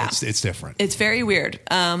different. Yeah. It's different. It's very weird.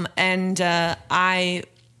 I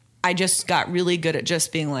just got really good at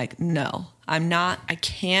just being like, no, I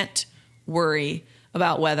can't worry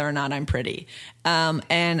about whether or not I'm pretty.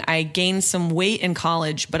 And I gained some weight in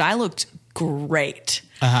college, but I looked great.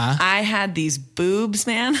 I had these boobs,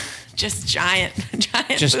 man. Just giant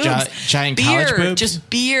just boobs. Giant college boobs? Just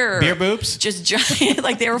beer. Beer boobs? Just giant.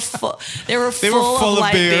 Like they were full of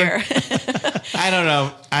light beer. I don't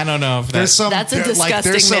know if that's a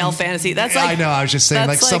disgusting male fantasy. That's like, I know. I was just saying,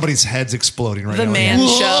 like somebody's head's exploding right now. The Man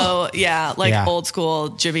Show, old school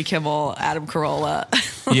Jimmy Kimmel, Adam Carolla,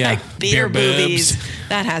 beer boobies.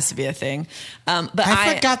 That has to be a thing. But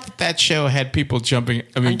I forgot that show had people jumping.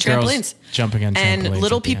 I mean, on girls trampolines. Jumping on trampolines and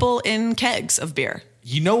little people in kegs of beer.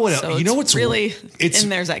 You know what? So what's really in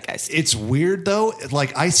their zeitgeist. It's weird though.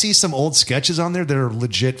 Like I see some old sketches on there that are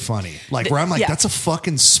legit funny. Like where I'm like, that's a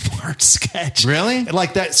fucking smart sketch. Really?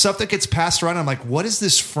 Like that stuff that gets passed around. I'm like, what is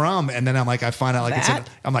this from? And then I'm like, I find out like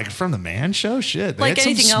I'm like, from the Man Show. Shit. Like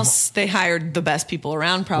anything else, they hired the best people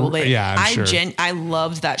around. Probably. Yeah, I'm sure. I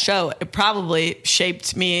loved that show. It probably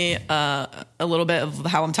shaped me a little bit of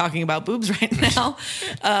how I'm talking about boobs right now.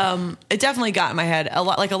 It definitely got in my head a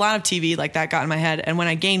lot. Like a lot of TV like that got in my head. And when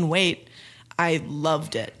I gained weight, I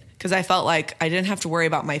loved it because I felt like I didn't have to worry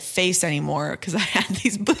about my face anymore because I had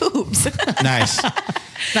these boobs. Nice.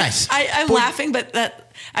 I'm laughing, but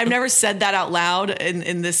I've never said that out loud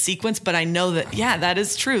in this sequence, but I know that, that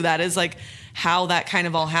is true. That is like how that kind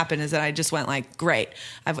of all happened, is that I just went like, great.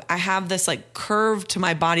 I have this like curve to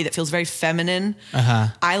my body that feels very feminine.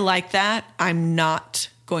 I like that. I'm not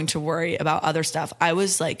going to worry about other stuff. I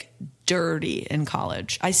was like dirty in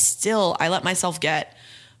college. I let myself get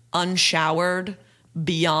unshowered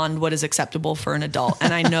beyond what is acceptable for an adult.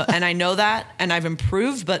 And I know that, and I've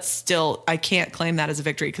improved, but still I can't claim that as a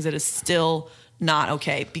victory because it is still not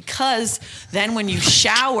okay. Because then when you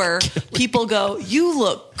shower, people go, you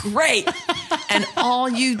look great. And all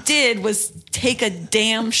you did was take a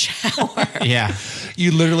damn shower. Yeah.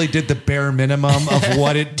 You literally did the bare minimum of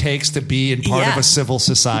what it takes to be in part of a civil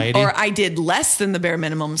society. Or I did less than the bare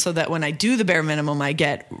minimum so that when I do the bare minimum, I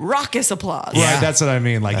get raucous applause. Right, that's what I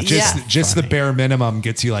mean. Like just the bare minimum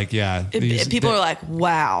gets you like, people are like,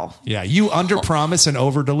 wow. Yeah, you under promise and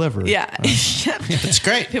over deliver. Yeah. That's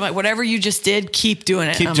great. People are like, whatever you just did, keep doing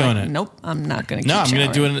it. Keep doing like, it. Nope, I'm not going to keep No, I'm going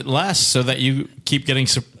to do it less so that you keep getting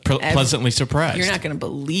pleasantly surprised. You're not going to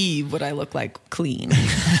believe what I look like clean.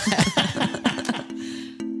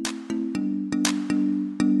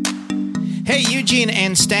 Hey, Eugene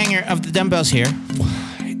and Stanger of the Dumbbells here.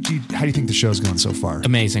 How do you think the show's going so far?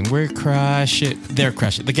 Amazing. We're crushing. They're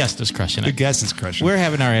crushing. The guest is crushing it. The guest is crushing. We're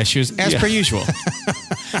having our issues as per usual.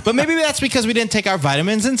 But maybe that's because we didn't take our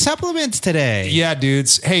vitamins and supplements today. Yeah,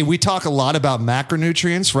 dudes. Hey, we talk a lot about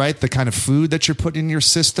macronutrients, right? The kind of food that you're putting in your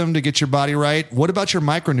system to get your body right. What about your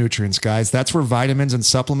micronutrients, guys? That's where vitamins and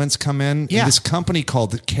supplements come in. Yeah. This company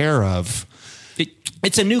called Care of.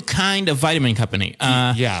 It's a new kind of vitamin company.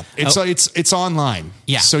 It's online.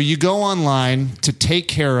 Yeah. So you go online to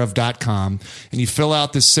takecareof.com and you fill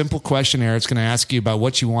out this simple questionnaire. It's going to ask you about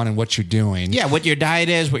what you want and what you're doing. Yeah, what your diet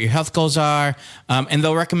is, what your health goals are, and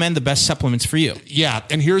they'll recommend the best supplements for you. Yeah,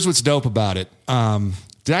 and here's what's dope about it.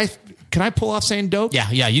 Can I pull off saying dope? Yeah,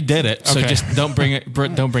 you did it. So just don't bring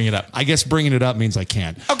it up. I guess bringing it up means I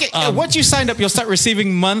can't. Okay, once you signed up, you'll start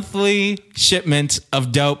receiving monthly shipments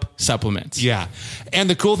of dope supplements. Yeah. And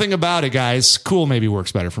the cool thing about it, guys, cool maybe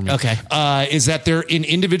works better for me. Okay. Is that they're in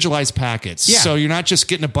individualized packets. Yeah. So you're not just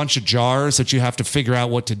getting a bunch of jars that you have to figure out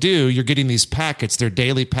what to do. You're getting these packets. They're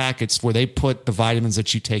daily packets where they put the vitamins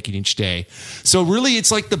that you take in each day. So really,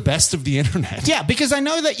 it's like the best of the internet. Yeah, because I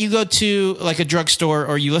know that you go to like a drugstore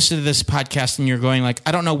or you listen to this podcast and you're going like,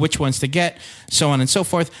 I don't know which ones to get, so on and so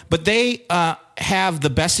forth. But they have the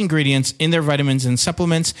best ingredients in their vitamins and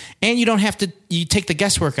supplements, and you don't have to, you take the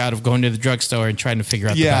guesswork out of going to the drugstore and trying to figure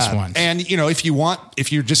out the best ones. And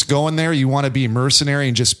if you're just going there, you want to be mercenary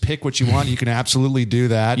and just pick what you want, you can absolutely do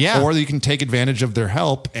that. Yeah. Or you can take advantage of their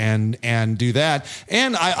help and do that.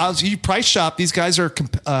 And you price shop, these guys are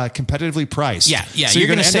competitively priced. Yeah. So you're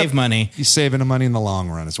going to save money. You're saving money in the long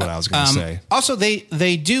run is what I was going to say. Also,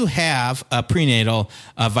 they do have a prenatal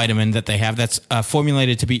vitamin that they have that's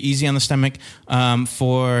formulated to be easy on the stomach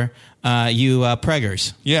for you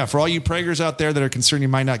preggers. Yeah, for all you preggers out there that are concerned you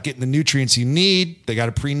might not get the nutrients you need, they got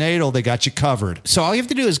a prenatal, they got you covered. So all you have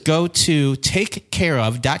to do is go to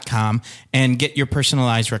takecareof.com and get your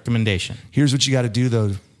personalized recommendation. Here's what you got to do,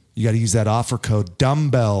 though. You got to use that offer code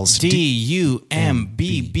dumbbells. DUMBBELLS. And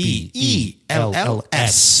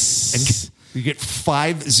you get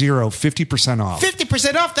 50% off.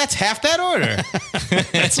 50% off? That's half that order.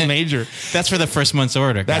 That's major. That's for the first month's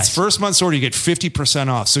order, guys. That's first month's order. You get 50%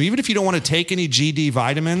 off. So even if you don't want to take any GD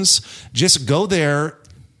vitamins, just go there,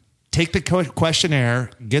 take the questionnaire,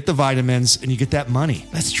 get the vitamins, and you get that money.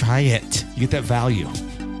 Let's try it. You get that value.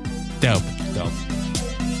 Dope.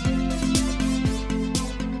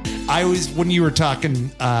 When you were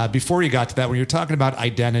talking, before you got to that, when you were talking about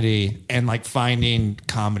identity and like finding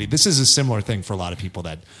comedy, this is a similar thing for a lot of people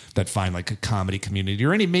that find like a comedy community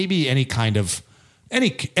or any kind of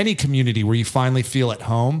any community where you finally feel at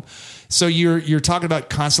home. So you're talking about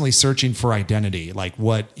constantly searching for identity, like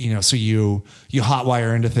what, so you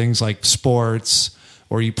hotwire into things like sports,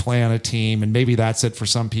 or you play on a team, and maybe that's it for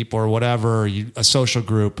some people or whatever, or a social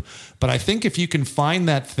group. But I think if you can find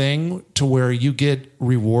that thing to where you get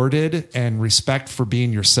rewarded and respect for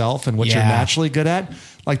being yourself and what you're naturally good at,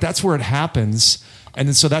 like that's where it happens. And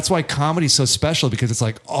then, so that's why comedy is so special, because it's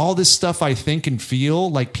like all this stuff I think and feel,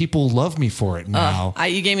 like people love me for it now.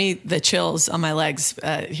 You gave me the chills on my legs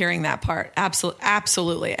hearing that part.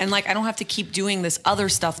 Absolutely. And like I don't have to keep doing this other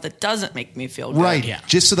stuff that doesn't make me feel good. Right. Yeah.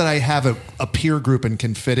 Just so that I have a peer group and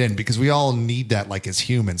can fit in, because we all need that like as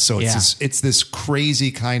humans. So it's this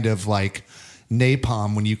crazy kind of like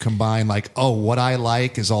napalm when you combine like, oh, what I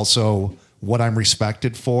like is also what I'm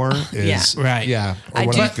respected for is right. Yeah. Or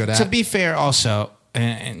what I'm good at. To be fair also,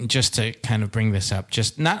 and just to kind of bring this up,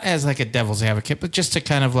 just not as like a devil's advocate, but just to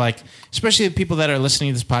kind of like, especially the people that are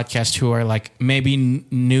listening to this podcast who are like maybe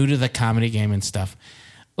new to the comedy game and stuff,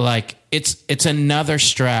 like it's another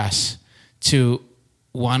stress to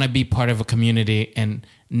want to be part of a community. And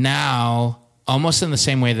now, almost in the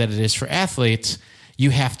same way that it is for athletes,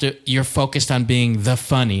 you're focused on being the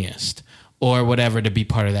funniest or whatever to be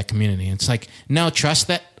part of that community. And it's like, no, trust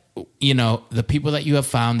that, the people that you have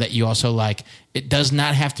found that you also like, it does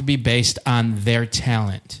not have to be based on their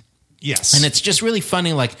talent. Yes. And it's just really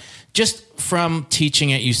funny, like just from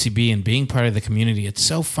teaching at UCB and being part of the community, it's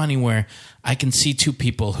so funny where I can see two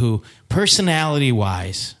people who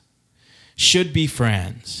personality-wise should be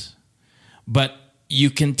friends, but you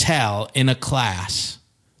can tell in a class,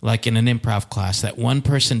 like in an improv class, that one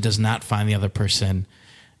person does not find the other person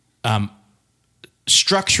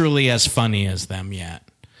structurally as funny as them yet,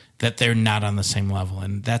 that they're not on the same level.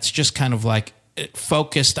 And that's just kind of like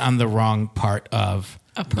focused on the wrong part of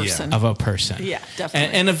a person. Yeah,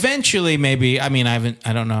 definitely. And eventually maybe, I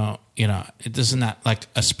don't know, it is not like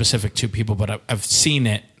a specific two people, but I've seen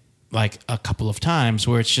it like a couple of times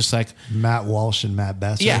where it's just like Matt Walsh and Matt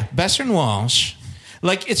Besser. Yeah, Besser and Walsh.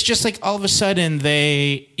 Like, it's just like all of a sudden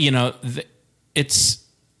they, it's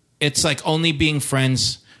like only being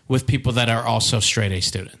friends with people that are also straight A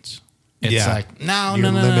students. It's like, no.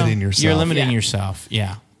 You're limiting yourself. You're limiting yourself.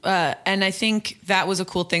 Yeah. And I think that was a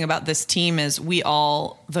cool thing about this team is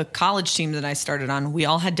the college team that I started on, we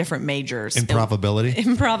all had different majors.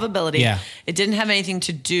 Improbability. Yeah. It didn't have anything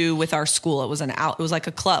to do with our school. It was it was like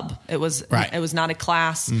a club. It was not a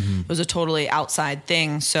class. Mm-hmm. It was a totally outside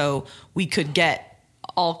thing. So we could get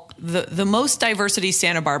all the most diversity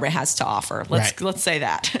Santa Barbara has to offer. Let's say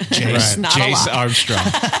that. Jace Armstrong.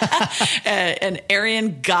 An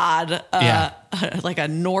Aryan god, like a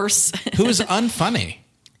Norse. Who is unfunny.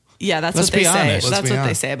 Yeah, Let's what they be say. honest. That's what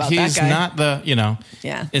they say about that guy. He's not the,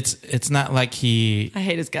 Yeah. It's not like he I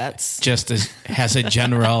hate his guts. just has a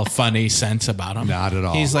general funny sense about him. Not at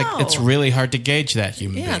all. He's like, No. it's really hard to gauge that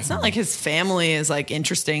human being. Yeah, it's not like his family is like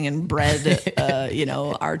interesting and bred,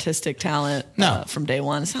 artistic talent No. from day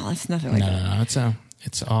one. It's nothing like that. No,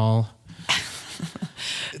 it's all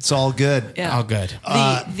It's all good. Yeah. all good.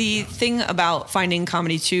 The thing about finding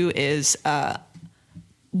comedy too is,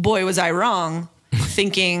 boy, was I wrong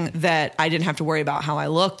thinking that I didn't have to worry about how I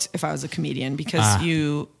looked if I was a comedian, because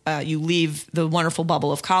you leave the wonderful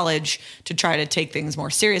bubble of college to try to take things more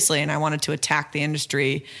seriously. And I wanted to attack the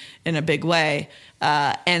industry in a big way.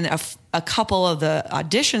 And a couple of the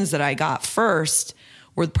auditions that I got first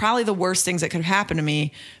were probably the worst things that could happen to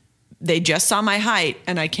me. They just saw my height,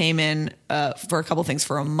 and I came in for a couple things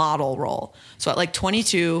for a model role. So at like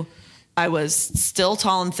 22, I was still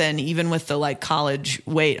tall and thin, even with the like college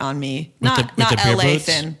weight on me. Not the beer LA boobs?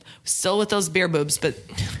 thin, still with those beer boobs, but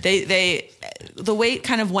the weight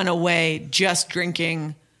kind of went away just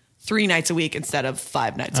drinking 3 nights a week instead of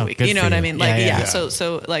 5 nights a week. good You know for what I you. mean? Like, Yeah.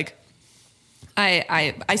 So like,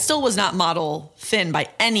 I still was not model thin by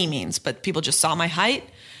any means, but people just saw my height,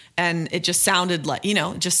 and it just sounded like,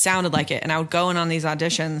 it. And I would go in on these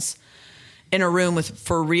auditions in a room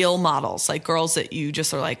for real models, like girls that you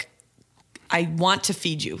just are like, I want to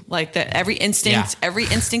feed you. Like that every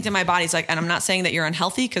instinct in my body is like, and I'm not saying that you're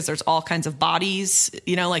unhealthy, because there's all kinds of bodies,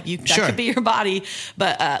 that Sure. could be your body,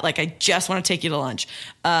 but like, I just want to take you to lunch.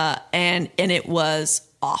 And it was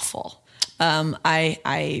awful.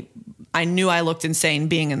 I knew I looked insane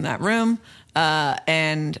being in that room.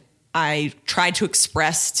 And I tried to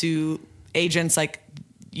express to agents, like,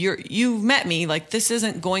 you've met me, like, this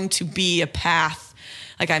isn't going to be a path.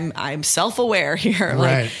 Like, I'm self-aware here.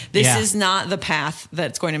 Right. Like, this Yeah. is not the path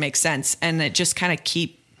that's going to make sense. And it just kind of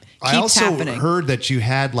keeps I also happening. heard that you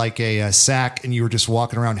had like a sack and you were just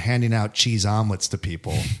walking around handing out cheese omelets to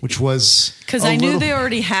people, which was Because a I knew little- they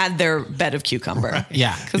already had their bed of cucumber.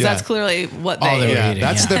 Yeah. Because Yeah. that's clearly what All they they were ate. Yeah, eating,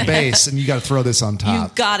 that's yeah. the base, and you got to throw this on You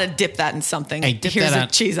top. gotta dip that in something. Hey, dip Here's that a on-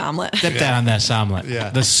 cheese omelet. Dip that on this omelet.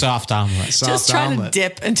 Yeah. The soft omelet. Just trying to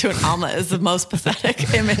dip into an omelet is the most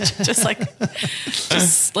pathetic image. Just like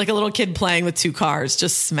a little kid playing with 2 cars,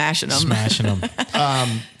 just smashing them. Smashing them.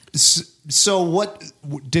 So what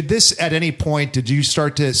did this at any point, did you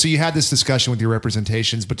start to, so you had this discussion with your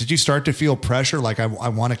representations, but did you start to feel pressure? Like I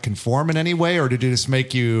want to conform in any way, or did it just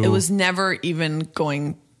make you? It was never even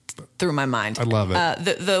going through my mind. I love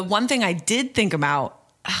it. The one thing I did think about,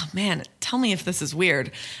 oh man, tell me if this is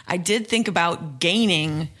weird. I did think about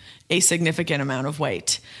gaining a significant amount of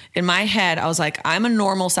weight. In my head, I was like, I'm a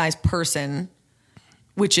normal sized person,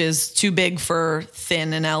 which is too big for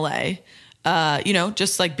thin in LA.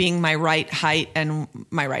 Just like being my right height and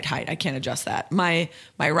my right height. I can't adjust that. My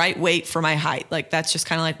right weight for my height. Like that's just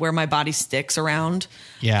kind of like where my body sticks around.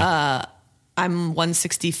 Yeah. I'm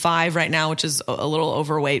 165 right now, which is a little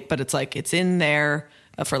overweight, but it's like, it's in there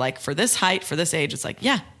for this height, for this age. It's like,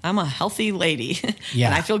 yeah, I'm a healthy lady. Yeah.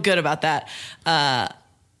 And I feel good about that.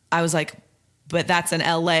 I was like, but that's an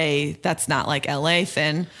LA, that's not like LA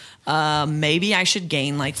thin. Maybe I should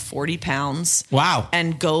gain like 40 pounds. Wow.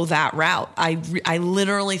 And go that route. I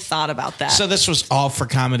literally thought about that. So this was all for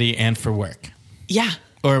comedy and for work? Yeah.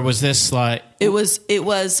 Or was this like...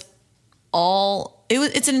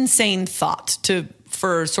 It's an insane thought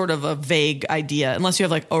for sort of a vague idea, unless you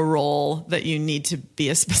have like a role that you need to be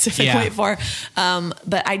a specific weight for.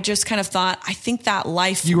 But I just kind of thought, I think that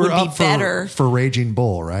life you were would be up better. for Raging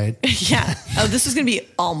Bull, right? Yeah. Oh, this was going to be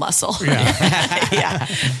all muscle. Yeah.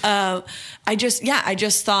 Yeah. I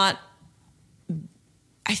just thought,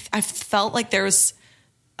 I felt like there's,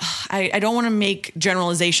 I don't want to make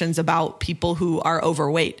generalizations about people who are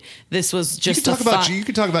overweight. This was just you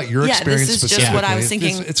can talk about your experience this is specifically. just what I was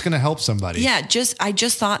thinking. It's going to help somebody. Yeah, I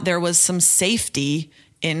just thought there was some safety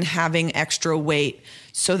in having extra weight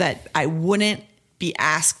so that I wouldn't be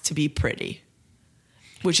asked to be pretty,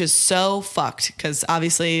 which is so fucked because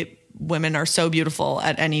obviously women are so beautiful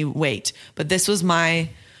at any weight. But this was my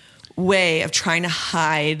way of trying to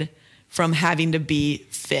hide from having to be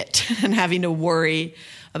fit and having to worry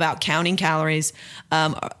about counting calories.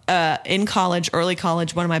 In college, early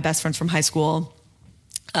college, one of my best friends from high school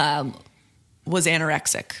was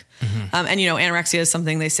anorexic. Mm-hmm. And anorexia is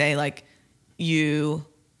something they say like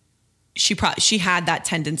she had that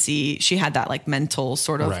tendency. She had that like mental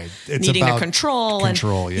sort of needing to control. And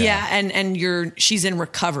she's in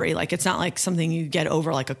recovery. Like it's not like something you get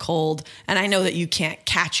over like a cold. And I know that you can't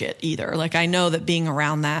catch it either. Like I know that being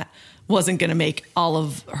around that wasn't going to make all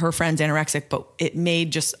of her friends anorexic, but it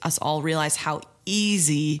made just us all realize how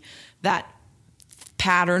easy that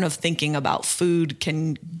pattern of thinking about food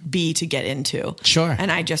can be to get into. Sure.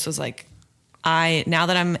 And I just was like, now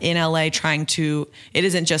that I'm in LA it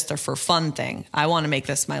isn't just a for fun thing. I want to make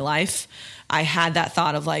this my life. I had that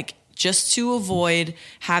thought of like, just to avoid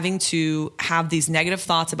having to have these negative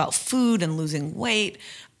thoughts about food and losing weight,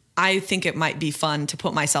 I think it might be fun to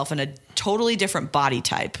put myself in a totally different body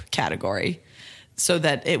type category so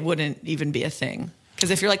that it wouldn't even be a thing. Because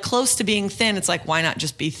if you're like close to being thin, it's like, why not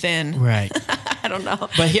just be thin? Right. I don't know.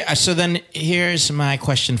 But here's my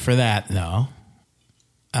question for that, though.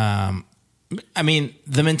 I mean,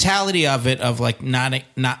 the mentality of it, of like not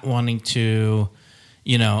wanting to,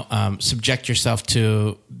 subject yourself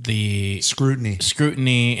to the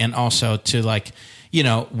scrutiny, and also to like,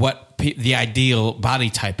 what the ideal body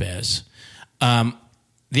type is.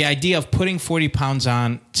 The idea of putting 40 pounds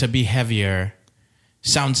on to be heavier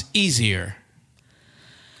sounds easier.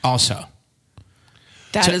 Also,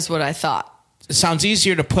 that is what I thought. It sounds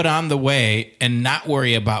easier to put on the weight and not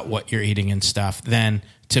worry about what you're eating and stuff than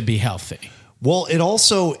to be healthy. Well, it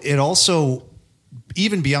also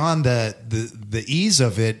even beyond the ease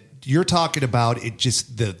of it, you're talking about it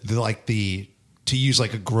just the to use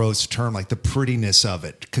like a gross term, like the prettiness of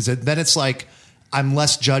it, because then it's like I'm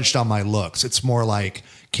less judged on my looks. It's more like,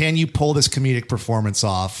 can you pull this comedic performance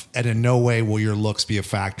off? And in no way will your looks be a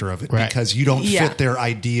factor of it, right? Because you don't fit their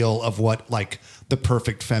ideal of what like the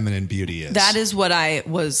perfect feminine beauty is. That is what I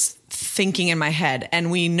was thinking in my head.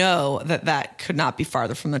 And we know that could not be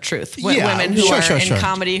farther from the truth. Women who are in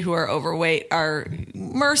comedy who are overweight are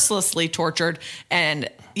mercilessly tortured, and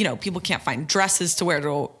people can't find dresses to wear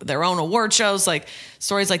to their own award shows. Like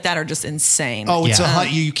stories like that are just insane. Oh, it's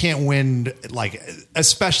you can't win, like,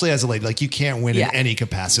 especially as a lady, like you can't win in any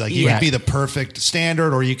capacity. Like you could be the perfect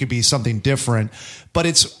standard or you could be something different, but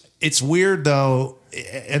it's weird though.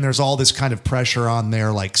 And there's all this kind of pressure on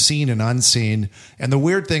there, like seen and unseen. And the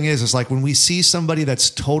weird thing is like when we see somebody that's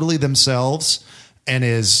totally themselves and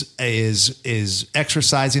is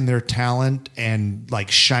exercising their talent and like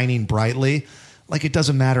shining brightly, like it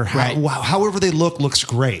doesn't matter however they looks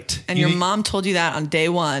great. And your mom told you that on day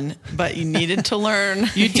one, but you needed to learn.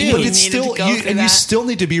 You did. But it's still, you still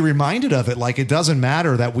need to be reminded of it. Like it doesn't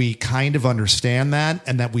matter that we kind of understand that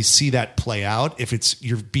and that we see that play out if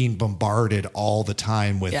you're being bombarded all the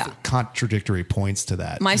time with contradictory points to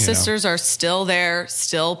that. My sisters are still there,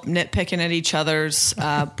 still nitpicking at each other's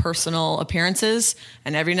personal appearances.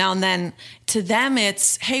 And every now and then to them,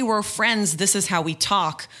 it's, hey, we're friends. This is how we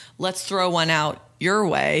talk. Let's throw one out your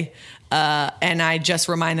way. And I just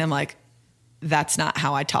remind them, like, that's not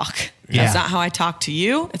how I talk. That's not how I talk to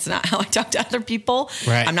you. It's not how I talk to other people.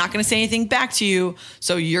 Right. I'm not going to say anything back to you.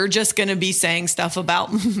 So you're just going to be saying stuff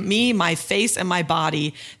about me, my face, and my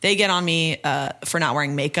body. They get on me for not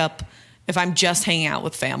wearing makeup if I'm just hanging out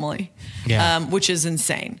with family, which is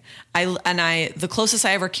insane. The closest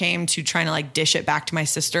I ever came to trying to like dish it back to my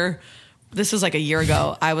sister, this was like a year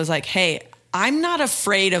ago. I was like, hey, I'm not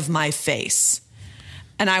afraid of my face.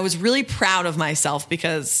 And I was really proud of myself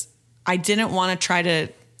because I didn't want to try to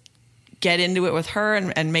get into it with her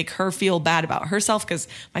and make her feel bad about herself, because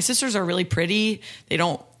my sisters are really pretty. They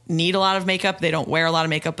don't need a lot of makeup. They don't wear a lot of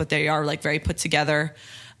makeup, but they are like very put together.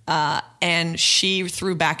 And she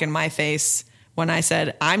threw back in my face when I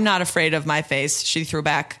said, I'm not afraid of my face. She threw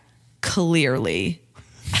back, clearly.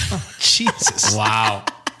 Jesus. Wow.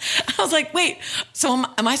 I was like, wait, so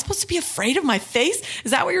am I supposed to be afraid of my face? Is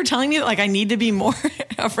that what you're telling me? Like I need to be more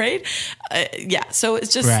afraid? So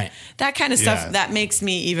it's just that kind of stuff that makes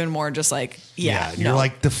me even more just like, you're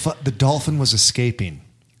like the dolphin was escaping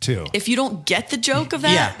too. If you don't get the joke of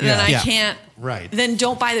that, then I can't. Right. Then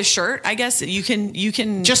don't buy the shirt. I guess you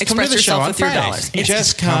can just express yourself with your dollars.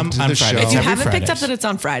 Just come on Friday. If you haven't picked up that it's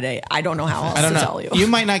on Friday, I don't know how else to tell you. You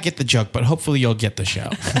might not get the joke, but hopefully you'll get the show.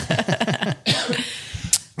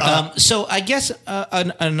 So I guess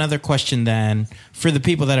another question then for the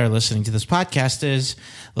people that are listening to this podcast is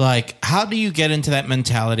like, how do you get into that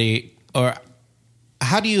mentality, or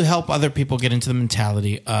how do you help other people get into the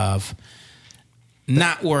mentality of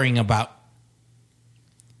not worrying about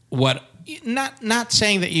what, not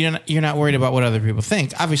saying that you're not worried about what other people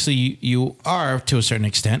think. Obviously you are to a certain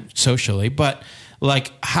extent socially, but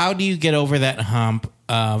like, how do you get over that hump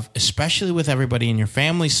of, especially with everybody in your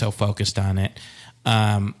family so focused on it,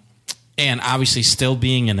 and obviously still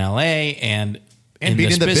being in LA and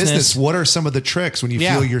being in the business, what are some of the tricks when you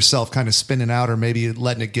feel yourself kind of spinning out or maybe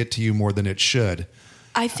letting it get to you more than it should?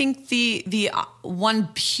 I think the one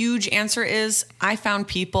huge answer is I found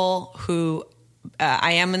people who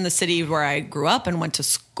I am in the city where I grew up and went to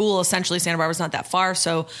school. Essentially, Santa Barbara's not that far.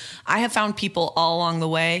 So I have found people all along the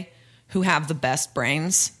way who have the best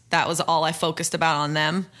brains that was all I focused about on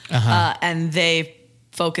them. And they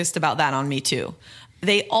focused about that on me too.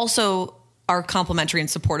 They also are complimentary and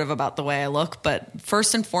supportive about the way I look. But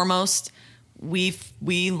first and foremost, we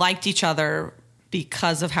liked each other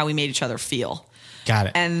because of how we made each other feel. Got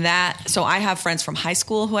it. And so I have friends from high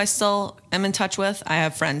school who I still am in touch with. I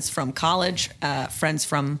have friends from college, friends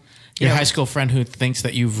from... Your high school friend who thinks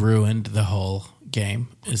that you've ruined the whole game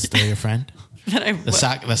is still your friend? The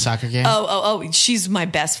soccer game? Oh, she's my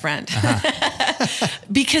best friend.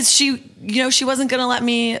 Because she wasn't going to let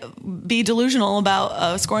me be delusional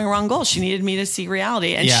about scoring a wrong goal. She needed me to see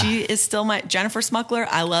reality. And she is still my Jennifer Smuckler.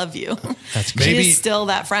 I love you. That's great. She is still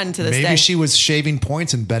that friend to this day. Maybe she was shaving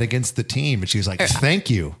points and bet against the team. And she was like, thank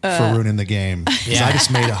you for ruining the game. Because I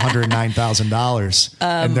just made $109,000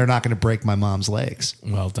 and they're not going to break my mom's legs.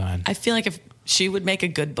 Well done. I feel like if she would make a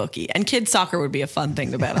good bookie, and kids soccer would be a fun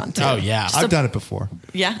thing to bet on too. Oh yeah, I've done it before.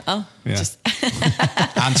 Yeah. Oh, yeah. Just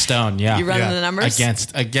on Stone. Yeah, you running the numbers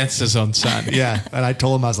against his own son. Yeah, and I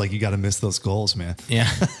told him, I was like, you got to miss those goals, man. Yeah.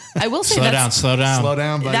 I will say slow down,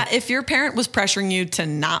 buddy. That if your parent was pressuring you to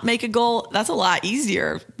not make a goal, that's a lot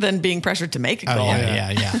easier than being pressured to make a goal.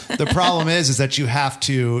 Yeah. The problem is that you have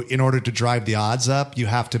to, in order to drive the odds up, you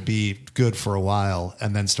have to be good for a while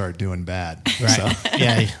and then start doing bad. Right. So.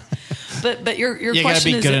 Yeah. But your you got to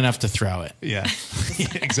be good enough to throw it. Yeah.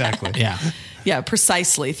 Exactly. Yeah. Yeah.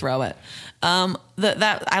 Precisely throw it.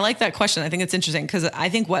 I like that question. I think it's interesting because I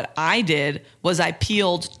think what I did was I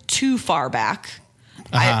peeled too far back.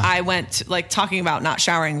 I went like talking about not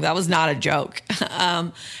showering. That was not a joke.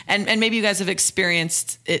 And maybe you guys have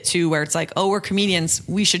experienced it too, where it's like, oh, we're comedians.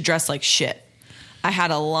 We should dress like shit. I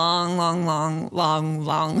had a long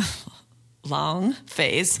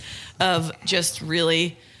phase of just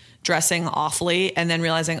really dressing awfully and then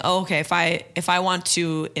realizing, oh, okay, if I want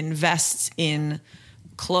to invest in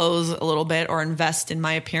clothes a little bit or invest in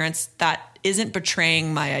my appearance, that isn't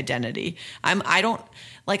betraying my identity. I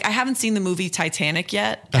haven't seen the movie Titanic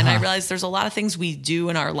yet. And I realize there's a lot of things we do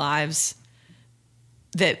in our lives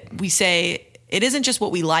that we say, it isn't just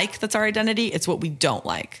what we like that's our identity, it's what we don't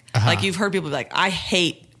like. Like you've heard people be like, I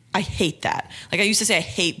hate that. Like I used to say, I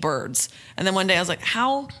hate birds. And then one day I was like,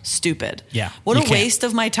 how stupid. Yeah. What a waste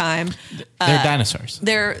of my time. They're dinosaurs.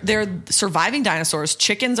 They're surviving dinosaurs.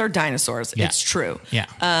 Chickens are dinosaurs. Yeah. It's true.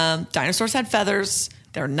 Yeah. Dinosaurs had feathers.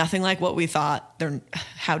 They're nothing like what we thought.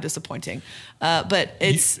 How disappointing. But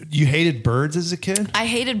it's... You hated birds as a kid? I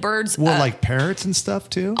hated birds. Well, like parrots and stuff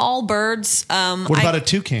too? All birds. What about a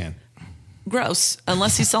toucan? Gross.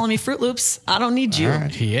 Unless he's selling me Fruit Loops, I don't need you.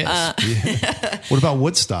 Right. He is. What about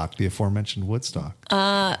Woodstock? The aforementioned Woodstock.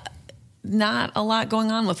 Not a lot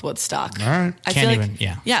going on with Woodstock. All right. I Can't feel even,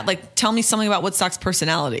 yeah. Yeah, like tell me something about Woodstock's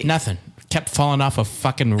personality. Nothing. Kept falling off a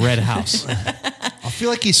fucking red house. I feel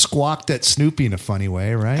like he squawked at Snoopy in a funny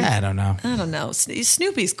way, right? I don't know.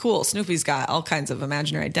 Snoopy's cool. Snoopy's got all kinds of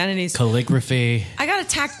imaginary identities. Calligraphy. I got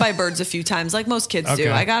attacked by birds a few times, like most kids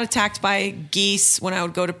do. I got attacked by geese when I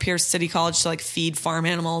would go to Pierce City College to like feed farm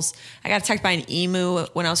animals. I got attacked by an emu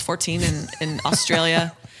when I was 14 in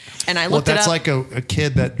Australia. And I looked it up. That's like a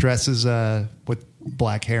kid that dresses with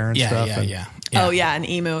black hair and stuff. Yeah. Oh yeah, an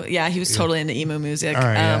emu. Yeah, he was totally into emu music. All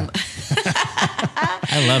right,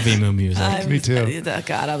 I love emu music. Me too.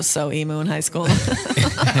 God, I was so emu in high school.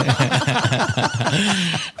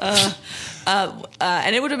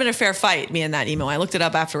 And it would have been a fair fight, me and that emu. I looked it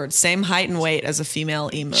up afterwards. Same height and weight as a female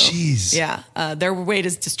emu. Jeez. Yeah. Their weight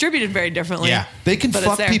is distributed very differently. Yeah. They can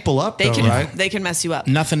fuck people up, right? They can mess you up.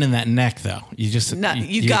 Nothing in that neck, though. You just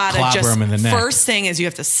you gotta clobber just them in the neck. First thing is you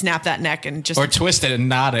have to snap that neck and just or twist it and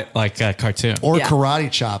knot it like a cartoon or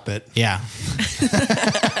karate chop it. Yeah.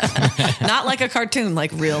 Not like a cartoon,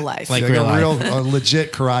 like real life. Like a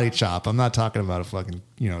legit karate chop. I'm not talking about a fucking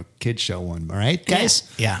kid show one. All right,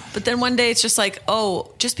 guys. Yeah. But then one day it's just like,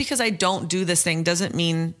 oh, just because I don't do this thing doesn't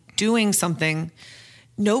mean doing something.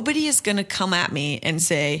 Nobody is going to come at me and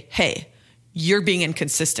say, hey, you're being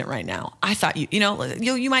inconsistent right now. I thought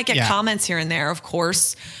you might get comments here and there, of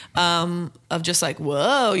course, of just like,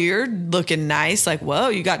 whoa, you're looking nice. Like, whoa,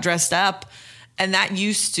 you got dressed up. And that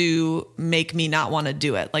used to make me not want to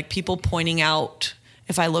do it. Like people pointing out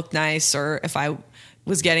if I look nice or if I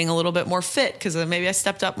was getting a little bit more fit because maybe I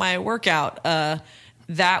stepped up my workout.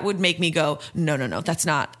 That would make me go, no, that's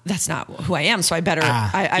not who I am. So I better,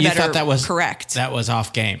 I better thought that was correct. That was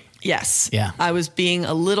off game. Yes. Yeah. I was being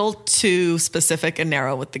a little too specific and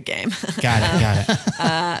narrow with the game.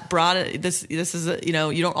 Got it. This is you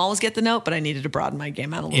don't always get the note, but I needed to broaden my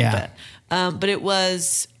game out a little bit. But it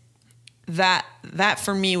was that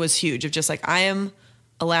for me was huge of just like, I am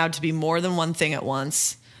allowed to be more than one thing at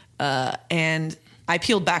once. And I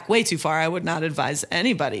peeled back way too far. I would not advise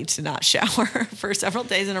anybody to not shower for several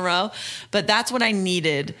days in a row. But that's what I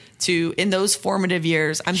needed to, in those formative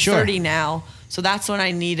years. I'm 30 now. So that's what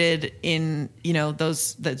I needed in,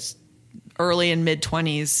 those early and mid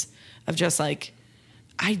 20s of just like,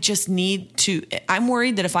 I just need to, I'm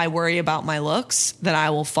worried that if I worry about my looks, that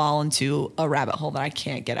I will fall into a rabbit hole that I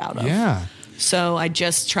can't get out of. Yeah. So I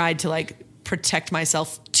just tried to like protect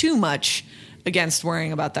myself too much against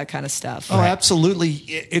worrying about that kind of stuff. Oh, absolutely.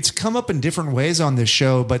 It's come up in different ways on this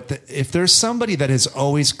show, but if there's somebody that has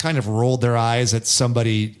always kind of rolled their eyes at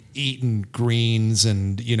somebody eating greens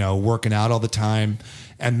and, working out all the time,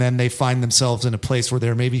 and then they find themselves in a place where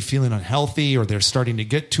they're maybe feeling unhealthy, or they're starting to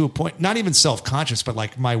get to a point, not even self-conscious, but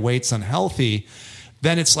like my weight's unhealthy,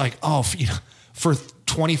 then it's like, for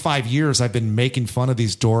 25 years, I've been making fun of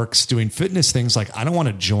these dorks doing fitness things. Like, I don't want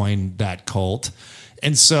to join that cult.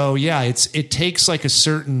 And so, it takes a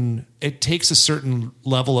certain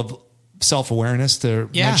level of self-awareness to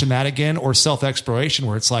mention that again, or self-exploration,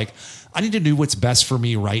 where it's like, I need to do what's best for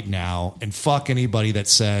me right now, and fuck anybody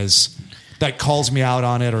that calls me out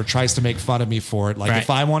on it or tries to make fun of me for it. Like, if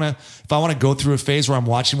I want to go through a phase where I'm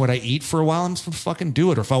watching what I eat for a while, I'm just gonna fucking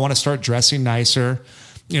do it. Or if I want to start dressing nicer,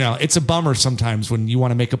 it's a bummer sometimes when you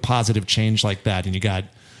want to make a positive change like that and you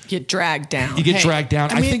get dragged down.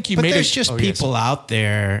 I think there's just people out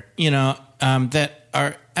there, that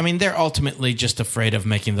are, they're ultimately just afraid of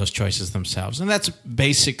making those choices themselves. And that's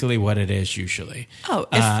basically what it is usually. Oh,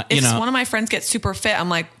 if one of my friends gets super fit, I'm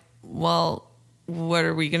like, well, what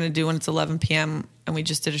are we going to do when it's 11 p.m. and we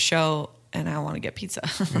just did a show and I want to get pizza?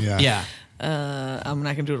 Yeah. I'm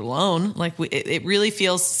not going to do it alone. Like, it really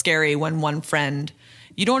feels scary when one friend,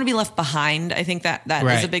 you don't want to be left behind. I think that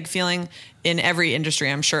is a big feeling in every industry,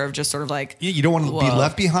 I'm sure, of just sort of like... You don't want to be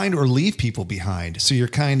left behind or leave people behind. So you're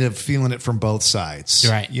kind of feeling it from both sides.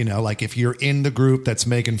 Right. Like if you're in the group that's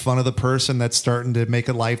making fun of the person that's starting to make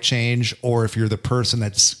a life change, or if you're the person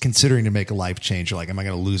that's considering to make a life change, you're like, am I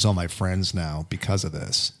going to lose all my friends now because of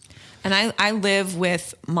this? And I live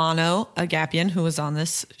with Mono Agapian, who was on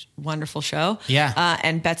this wonderful show. Yeah.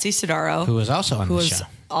 And Betsy Sidaro, who was also on the show.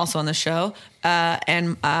 Also on the show.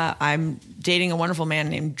 And I'm dating a wonderful man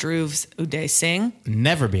named Dhruv Uday Singh.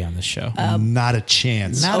 Never be on the show. Not a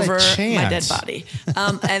chance. Over my dead body.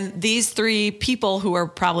 And these three people who are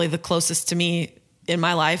probably the closest to me in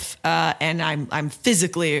my life, and I'm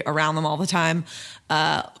physically around them all the time,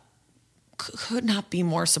 could not be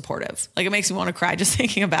more supportive. Like, it makes me want to cry just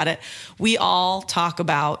thinking about it. We all talk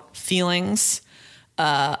about feelings,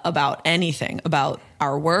 about anything, about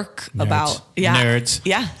our work, nerds. about nerds.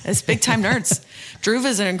 Yeah, it's big time nerds. Dhruv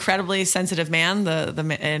is an incredibly sensitive man.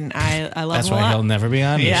 And I love him a lot. That's why he'll never be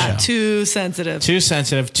on the show. Too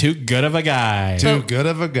sensitive. Too good of a guy. Too good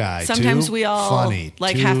of a guy. Sometimes too we all funny.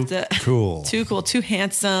 Like too have to cool. Too cool. Too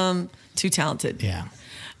handsome. Too talented. Yeah.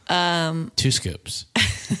 2 scoops.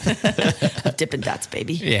 Dippin' Dots,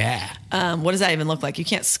 baby. Yeah. What does that even look like? You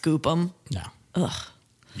can't scoop them. No. Ugh.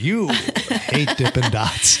 You hate Dippin'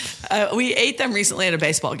 Dots. We ate them recently at a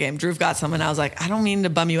baseball game. Dhruv got some, and I was like, I don't mean to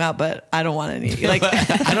bum you out, but I don't want any. Like,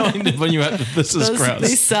 I don't mean to bum you out. This is gross.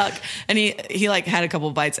 They suck. And he like had a couple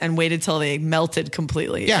of bites and waited till they melted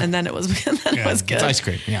completely. Yeah. And then it was good. It's ice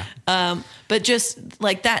cream. Yeah. But just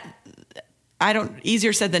like that,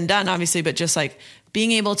 easier said than done, obviously, but just like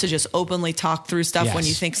being able to just openly talk through stuff when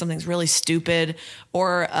you think something's really stupid,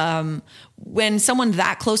 or when someone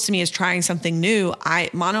that close to me is trying something new.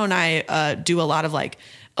 Mono and I do a lot of like,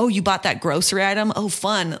 oh, you bought that grocery item? Oh,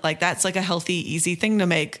 fun. Like, that's like a healthy, easy thing to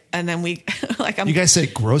make. And then we like, you guys say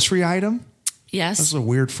grocery item? Yes. That's a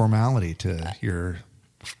weird formality to your...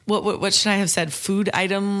 What should I have said? Food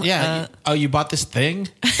item? Yeah. You bought this thing?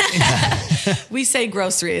 We say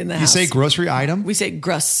grocery in the house. You say grocery item? We say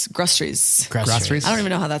groceries. Groceries? I don't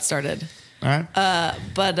even know how that started. All right.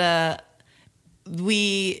 But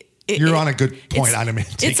you're on a good point. I don't mean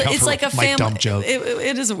to take out for like a my dumb joke.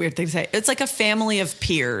 It is a weird thing to say. It's like a family of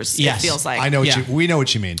peers. Yes. It feels like. I know we know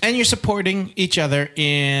what you mean. And you're supporting each other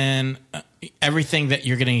in everything that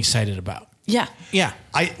you're getting excited about. Yeah. Yeah.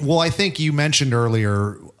 I think you mentioned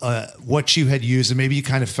earlier what you had used, and maybe you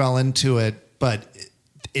kind of fell into it, but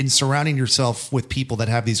in surrounding yourself with people that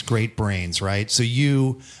have these great brains, right? So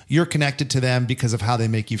you're connected to them because of how they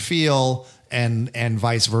make you feel, and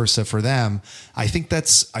vice versa for them. I think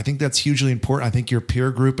that's hugely important. I think your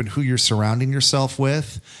peer group and who you're surrounding yourself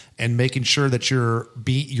with, and making sure that you're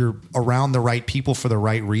around the right people for the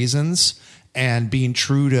right reasons, and being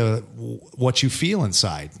true to what you feel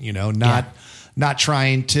inside, not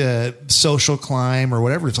trying to social climb or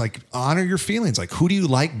whatever. It's like, honor your feelings. Like, who do you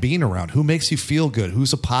like being around? Who makes you feel good?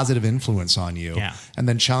 Who's a positive influence on you? Yeah. And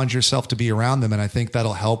then challenge yourself to be around them. And I think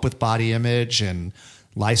that'll help with body image and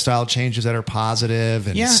lifestyle changes that are positive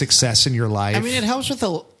and success in your life. I mean, it helps with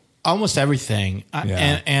almost everything.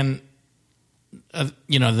 And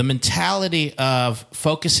the mentality of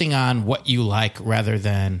focusing on what you like rather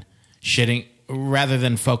than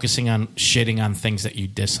focusing on shitting on things that you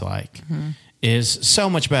dislike is so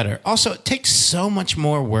much better. Also, it takes so much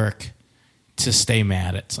more work to stay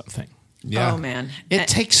mad at something. Yeah. Oh, man. It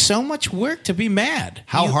takes so much work to be mad.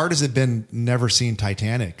 How hard has it been never seeing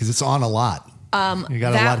Titanic? Because it's on a lot. You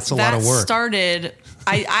got it's a lot of work. Started,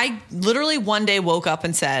 I literally one day woke up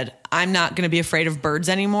and said, I'm not going to be afraid of birds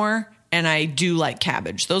anymore. And I do like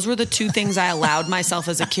cabbage. Those were the two things I allowed myself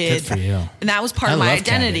as a kid. Good for you. And that was part of my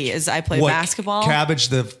identity cabbage. Is I play basketball. Cabbage,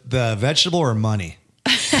 the vegetable or money?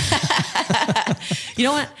 You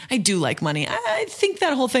know what? I do like money. I think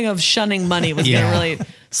that whole thing of shunning money was going to really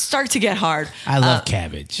start to get hard. I love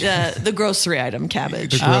cabbage. The grocery item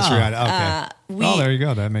cabbage. The grocery item. Okay. There you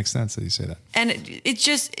go. That makes sense that you say that. And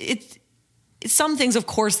it's some things, of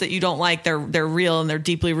course, that you don't like. They're real and they're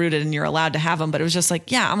deeply rooted, and you're allowed to have them. But it was just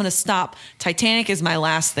like, I'm going to stop. Titanic is my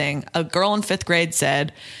last thing. A girl in 5th grade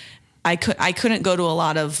said I couldn't go to a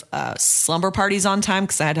lot of slumber parties on time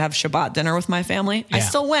because I had to have Shabbat dinner with my family. Yeah. I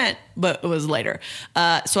still went, but it was later.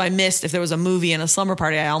 So I missed, if there was a movie and a slumber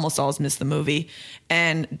party, I almost always missed the movie.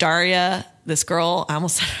 And Daria, this girl, I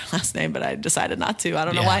almost said her last name, but I decided not to. I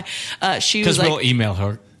don't know why. She was like, because we'll email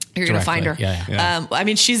her. You're going to find her. Yeah. I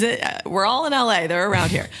mean, we're all in LA. They're around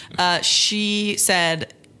here. She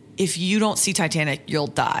said, if you don't see Titanic, you'll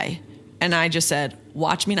die. And I just said,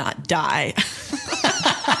 watch me not die.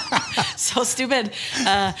 So stupid.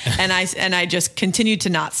 And I just continued to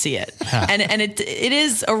not see it. And it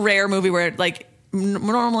is a rare movie where like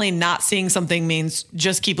normally not seeing something means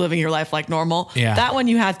just keep living your life like normal. Yeah. That one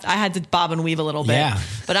I had to bob and weave a little bit. Yeah.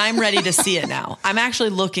 But I'm ready to see it now. I'm actually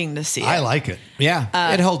looking to see it. I like it.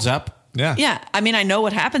 Yeah. It holds up. Yeah. Yeah. I mean, I know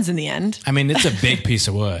what happens in the end. I mean, it's a big piece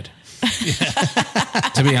of wood.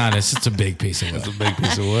 To be honest, it's a big piece of wood. It's a big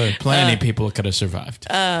piece of wood. Plenty of people could have survived.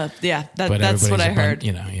 That's what I heard.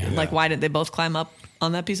 Like, why did they both climb up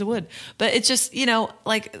on that piece of wood? But it's just,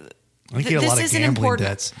 like, I think a lot of gambling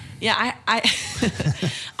debts. Yeah,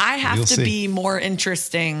 I have to be more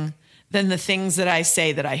interesting than the things that I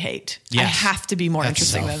say that I hate. Yes. I have to be more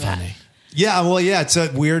interesting than that. Yeah, well, it's a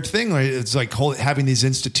weird thing. Right? It's like having these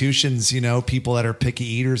institutions, people that are picky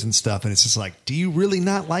eaters and stuff. And it's just like, do you really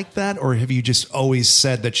not like that? Or have you just always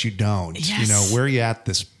said that you don't? Yes. Where are you at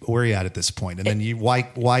this point? And then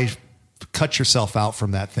why cut yourself out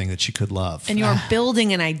from that thing that you could love? And you are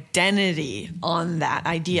building an identity on that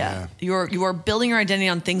idea. Yeah. You are building your identity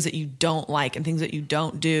on things that you don't like and things that you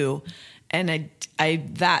don't do. And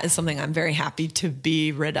that is something I'm very happy to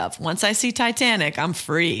be rid of. Once I see Titanic, I'm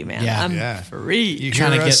free, man. Yeah. I'm free. You hear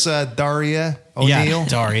us, Daria O'Neill?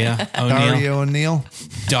 Yeah, Daria O'Neill.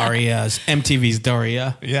 Daria's MTV's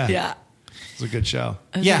Daria. Yeah. It's a good show.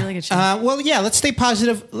 It's a really good show. Let's stay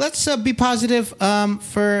positive. Let's be positive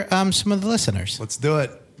for some of the listeners. Let's do it.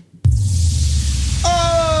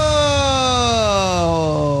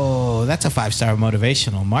 Oh, that's a 5-star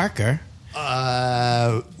motivational marker.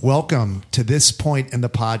 Welcome to this point in the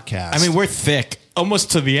podcast. I mean, we're thick,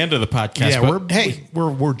 almost to the end of the podcast. Yeah,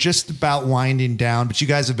 we're just about winding down, but you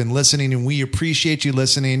guys have been listening, and we appreciate you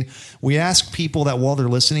listening. We ask people that while they're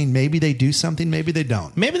listening, maybe they do something, maybe they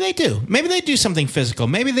don't. Maybe they do. Maybe they do something physical.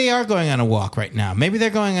 Maybe they are going on a walk right now. Maybe they're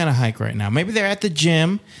going on a hike right now. Maybe they're at the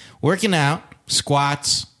gym, working out,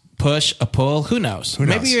 squats, push, a pull. Who knows?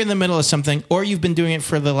 Maybe you're in the middle of something, or you've been doing it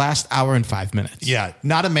for the last hour and 5 minutes. Yeah,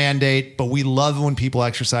 not a mandate, but we love when people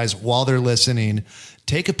exercise while they're listening.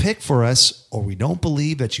 Take a pic for us, or we don't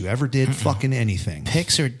believe that you ever did fucking anything.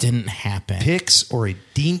 Pics or didn't happen. Pics or it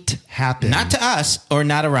didn't happen. Not to us or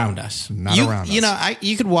not around us.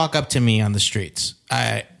 You could walk up to me on the streets.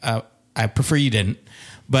 I prefer you didn't.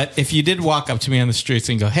 But if you did walk up to me on the streets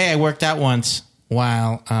and go, hey, I worked out once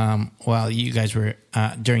while you guys were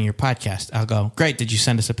during your podcast, I'll go, great, did you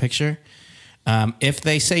send us a picture? If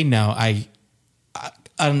they say no, I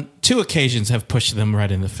on 2 occasions have pushed them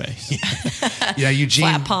right in the face. Yeah, Eugene.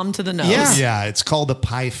 Flat palm to the nose. Yeah, it's called a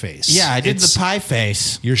pie face. Yeah, I did the pie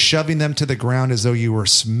face. You're shoving them to the ground as though you were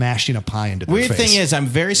smashing a pie into their face. Weird thing is, I'm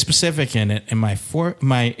very specific in it, and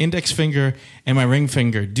my index finger and my ring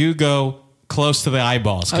finger do go close to the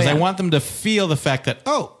eyeballs because I want them to feel the fact that,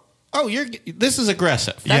 this is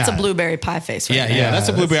aggressive. That's a blueberry pie face. Right Yeah, that's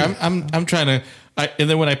a blueberry. I'm trying to And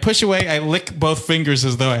then when I push away, I lick both fingers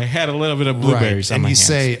as though I had a little bit of blueberries on my hands.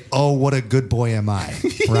 And you say, "Oh, what a good boy am I!"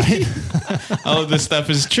 Right? All of this stuff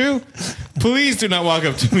is true. Please do not walk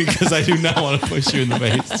up to me because I do not want to push you in the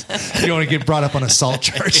face. You don't want to get brought up on assault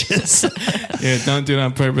charges. Yeah, don't do it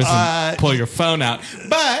on purpose and pull your phone out.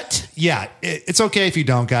 But yeah, it's okay if you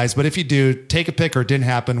don't, guys. But if you do, take a pic or it didn't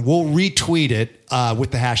happen. We'll retweet it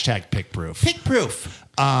with the hashtag PicProof. PicProof.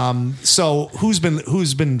 So who's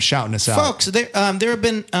been shouting us out? Folks, there have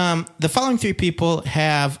been the following three people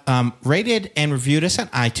have rated and reviewed us on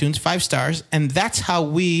iTunes 5 stars, and that's how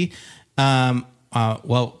we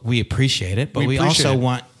we appreciate it, but we also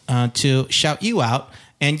want to shout you out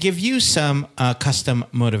and give you some custom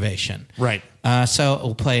motivation. Right. So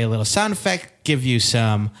we'll play a little sound effect, give you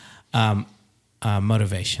some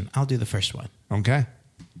motivation. I'll do the first one. Okay.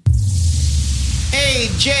 Hey,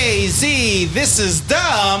 Jay-Z, this is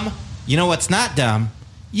dumb. You know what's not dumb?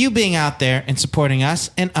 You being out there and supporting us,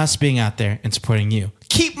 and us being out there and supporting you.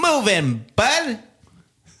 Keep moving, bud.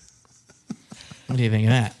 What do you think of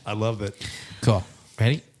that? I love it. Cool.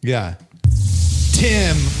 Ready? Yeah.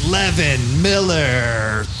 Tim Levin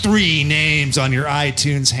Miller. 3 names on your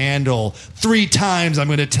iTunes handle. 3 times I'm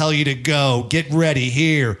going to tell you to go. Get ready.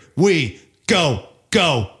 Here we go,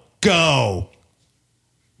 go, go.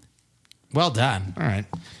 Well done. All right.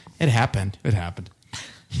 It happened. It happened.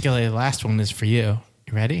 Gilli, the last one is for you.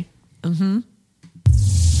 You ready? Mm-hmm.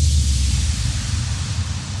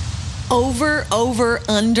 Over,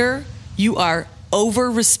 under. You are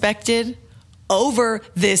over-respected, over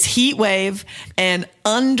this heat wave, and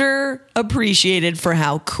underappreciated for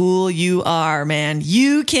how cool you are, man.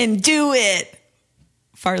 You can do it.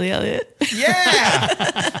 Farley Elliott. Yeah.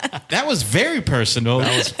 That was very personal.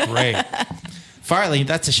 That was great. Farley,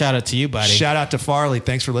 that's a shout out to you, buddy. Shout out to Farley.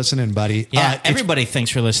 Thanks for listening, buddy. Yeah, everybody,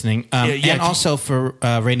 thanks for listening. And also for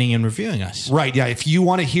rating and reviewing us. Right, yeah. If you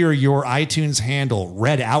want to hear your iTunes handle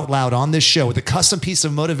read out loud on this show with a custom piece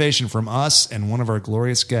of motivation from us and one of our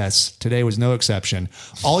glorious guests, today was no exception,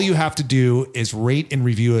 all you have to do is rate and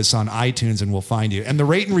review us on iTunes and we'll find you. And the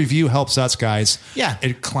rate and review helps us, guys. Yeah.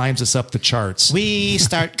 It climbs us up the charts. We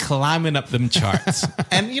start climbing up them charts.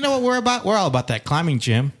 And you know what we're about? We're all about that climbing,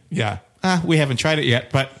 Jim. Yeah. We haven't tried it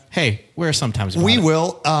yet, but hey, we're sometimes about we it.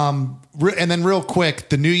 will. And then real quick,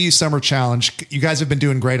 the New You Summer Challenge, you guys have been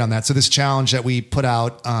doing great on that. So this challenge that we put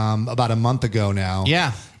out about a month ago now.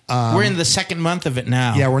 Yeah. We're in the second month of it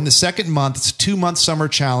now. Yeah, we're in the second month. It's a 2-month summer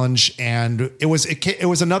challenge. And it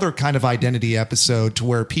was another kind of identity episode to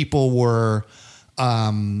where people were...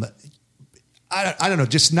 I don't know,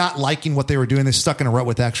 just not liking what they were doing. They're stuck in a rut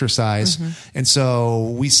with exercise. Mm-hmm. And so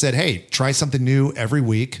we said, hey, try something new every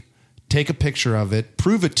week. Take a picture of it,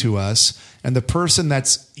 prove it to us, and the person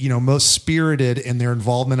that's most spirited in their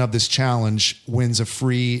involvement of this challenge wins a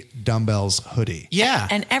free dumbbells hoodie. Yeah,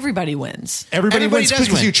 and everybody wins. Everybody wins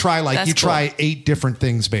because win. you try That's try 8 different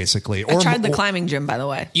things basically. I tried the climbing gym, by the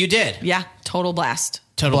way. You did? Yeah, total blast.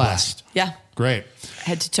 Total blast. Yeah, great.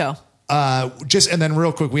 Head to toe. And then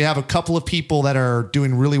real quick, we have a couple of people that are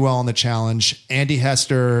doing really well on the challenge. Andy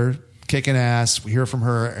Hester, kicking ass. We hear from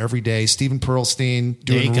her every day. Stephen Pearlstein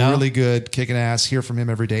doing really good, kicking ass. Hear from him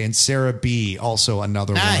every day. And Sarah B, also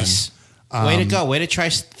another nice. one. Way to go. Way to try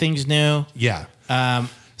things new. Yeah.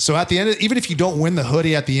 So at the end, even if you don't win the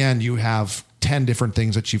hoodie at the end, you have 10 different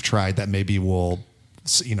things that you've tried that maybe will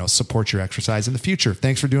support your exercise in the future.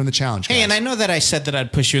 Thanks for doing the challenge, guys. Hey, and I know that I said that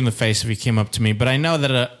I'd push you in the face if you came up to me, but I know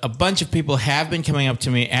that a bunch of people have been coming up to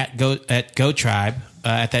me at Go Tribe,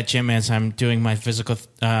 at that gym as I'm doing my physical,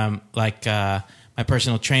 my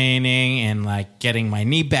personal training and getting my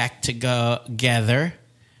knee back together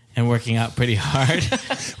and working out pretty hard.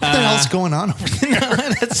 What the hell's going on over there?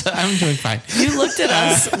 I'm doing fine. You looked at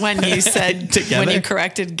us when you said, together? when you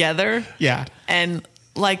corrected together. Yeah. And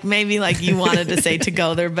maybe you wanted to say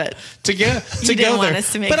together, but you didn't want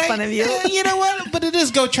us to make fun of you. You know what? But it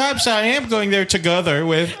is Go Tribe, so I am going there together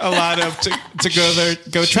with a lot of together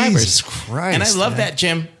Go Tribers. Jesus Christ. And I love that,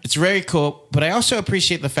 Jim. It's very cool. But I also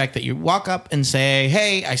appreciate the fact that you walk up and say,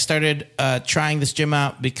 hey, I started trying this gym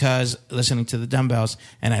out because listening to the dumbbells,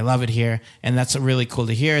 and I love it here. And that's really cool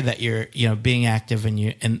to hear that you're being active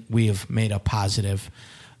and we have made a positive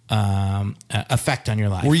effect on your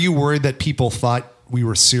life. Were you worried that people thought we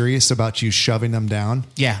were serious about you shoving them down?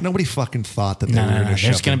 Yeah. Nobody fucking thought that they were going to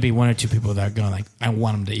shove There's going them. to be 1 or 2 people that are going I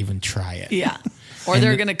want them to even try it. Yeah. Or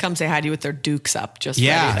they're going to come say hi to you with their dukes up. Just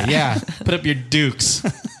yeah. Put up your dukes.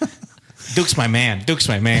 Duke's my man. Duke's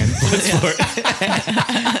my man.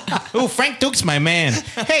 Oh, Frank Duke's my man.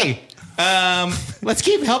 Hey, let's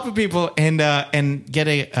keep helping people and get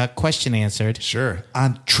a question answered. Sure.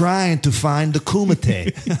 I'm trying to find the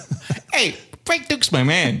kumite. Hey, Frank Duke's my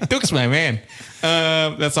man. Duke's my man.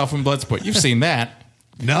 That's all from Bloodsport. You've seen that.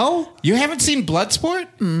 No? You haven't seen Bloodsport?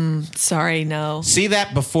 Sorry, no. See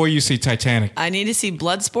that before you see Titanic. I need to see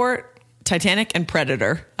Bloodsport, Titanic, and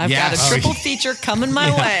Predator. I've Yes. got a triple feature coming my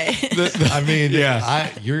way. I mean, Yeah.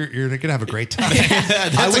 you're going to have a great time.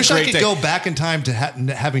 That's I a wish I great could day. go back in time to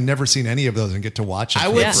having never seen any of those and get to watch it. I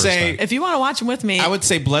for would the first say- time. If you want to watch them with me, I would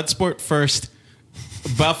say Bloodsport first.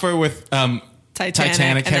 Buffer with Titanic.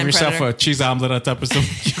 and Have then yourself Predator. a cheese omelet on top of some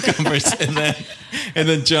cucumbers, and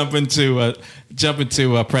then jump into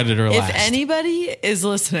Predator If last. anybody is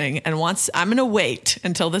listening and wants, I'm going to wait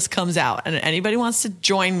until this comes out, and anybody wants to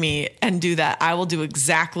join me and do that, I will do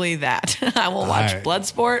exactly that. I will watch right.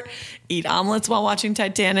 Bloodsport, eat omelets while watching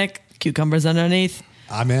Titanic, cucumbers underneath,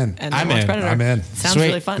 I'm in. and then I'm watch in. Predator. I'm in. Sounds Sweet.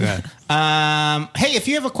 really fun. Yeah. Hey, if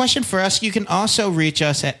you have a question for us, you can also reach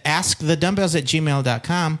us at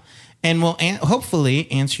askthedumbbells@gmail.com, and we'll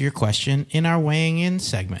hopefully answer your question in our weighing in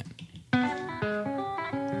segment.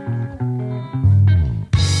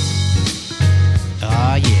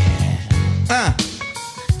 Oh, yeah.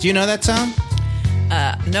 Do you know that song?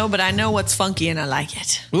 No, but I know what's funky and I like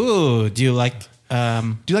it. Ooh, do you like...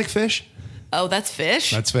 Do you like fish? Oh, that's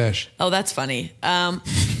fish? That's fish. Oh, that's funny.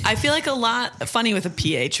 I feel like a lot funny with a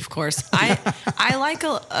PH, of course. I like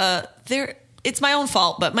there. It's my own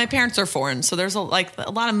fault, but my parents are foreign, so there's a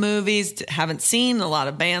lot of movies haven't seen, a lot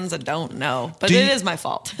of bands I don't know, but it is my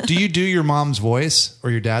fault. Do you do your mom's voice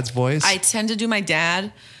or your dad's voice? I tend to do my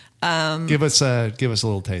dad. Give us a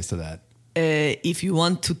little taste of that. If you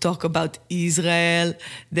want to talk about Israel,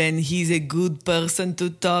 then he's a good person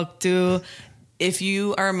to talk to. If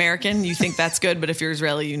you are American, you think that's good, but if you're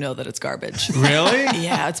Israeli, you know that it's garbage. Really?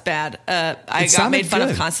 Yeah, it's bad. I got sounded made fun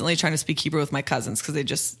good. of constantly trying to speak Hebrew with my cousins because they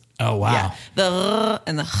just... Oh, wow. Yeah, the r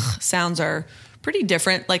and the ch sounds are pretty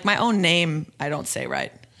different. Like my own name, I don't say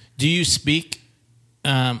right. Do you speak...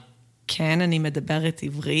 כן, אני מדברת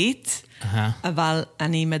עברית, אבל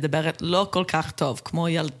אני מדברת לא כל כך טוב, כמו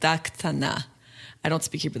ילדה קטנה. I don't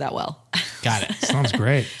speak Hebrew that well. Got it. Sounds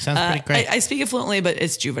great. Sounds pretty great. I speak it fluently, but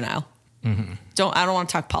it's juvenile. I don't want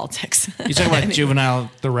to talk politics. You talking about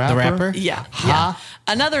Juvenile, The rapper? Yeah, yeah.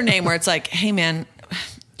 Another name where it's like, hey man,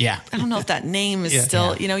 Yeah. I don't know if that name is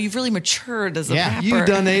still, you've really matured as a Yeah. rapper. You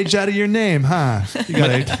done aged out of your name, huh? You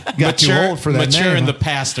got too old for that mature name. in huh? the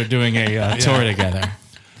past are doing a tour together.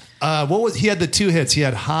 He had the two hits. He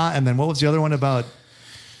had Ha, and then what was the other one about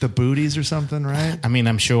the booties or something, right? I mean,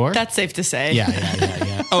 I'm sure. That's safe to say.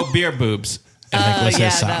 Yeah. Oh, beer boobs. I think was yeah,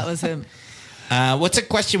 his song. that was him. What's a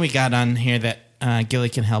question we got on here that Gilli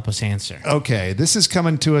can help us answer? Okay, this is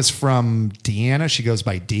coming to us from Deanna. She goes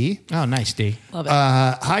by D. Oh, nice, D. Love it.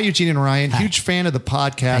 Hi, Eugene and Ryan. Hi. Huge fan of the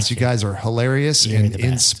podcast. Thank You you. guys are hilarious You're and the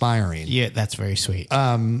best. inspiring. Yeah, that's very sweet.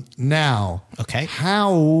 Now, Okay.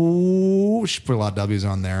 how, she put a lot of W's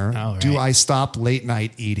on there. All Do right. I stop late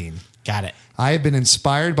night eating? Got it. I have been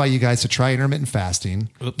inspired by you guys to try intermittent fasting,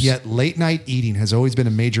 Oops. yet late night eating has always been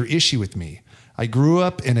a major issue with me. I grew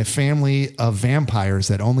up in a family of vampires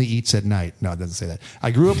that only eats at night. No, it doesn't say that. I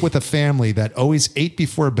grew up with a family that always ate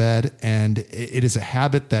before bed, and it is a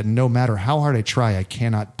habit that no matter how hard I try, I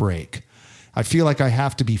cannot break. I feel like I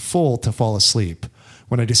have to be full to fall asleep.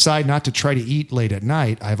 When I decide not to try to eat late at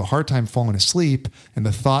night, I have a hard time falling asleep, and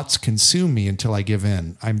the thoughts consume me until I give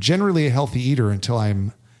in. I'm generally a healthy eater until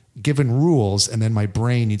I'm given rules, and then my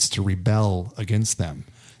brain needs to rebel against them.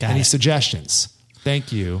 Got Any it. suggestions?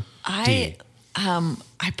 Thank you. D.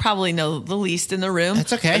 I probably know the least in the room.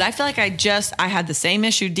 That's okay. But I feel like I had the same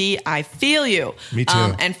issue, D. I feel you. Me too.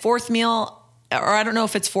 And fourth meal, or I don't know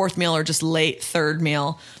if it's fourth meal or just late third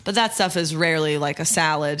meal, but that stuff is rarely like a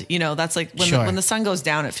salad. That's like Sure. when the sun goes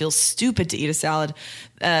down, it feels stupid to eat a salad.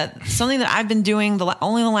 Something that I've been doing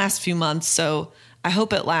only the last few months, so I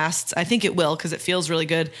hope it lasts. I think it will because it feels really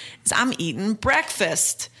good, is I'm eating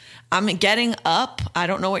breakfast. I'm getting up. I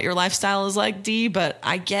don't know what your lifestyle is like, D, but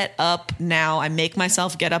I get up now. I make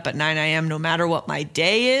myself get up at 9 a.m. no matter what my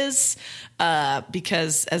day is,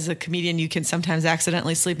 because as a comedian, you can sometimes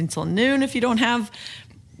accidentally sleep until noon if you don't have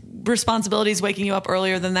responsibilities waking you up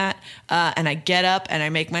earlier than that. And I get up and I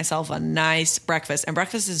make myself a nice breakfast. And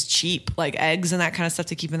breakfast is cheap, like eggs and that kind of stuff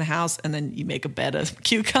to keep in the house. And then you make a bed of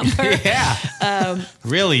cucumber. Yeah.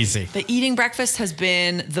 Real easy. But eating breakfast has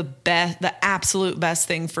been the absolute best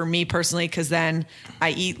thing for me personally, because then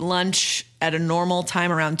I eat lunch at a normal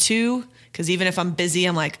time around 2. Because even if I'm busy,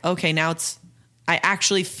 I'm like, okay, now I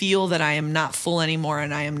actually feel that I am not full anymore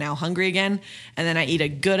and I am now hungry again. And then I eat a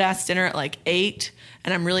good ass dinner at like 8,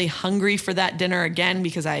 and I'm really hungry for that dinner again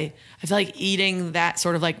because I feel like eating that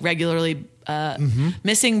sort of like regularly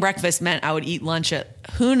Missing breakfast meant I would eat lunch at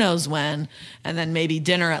who knows when, and then maybe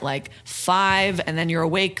dinner at like 5, and then you're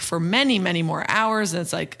awake for many, many more hours. And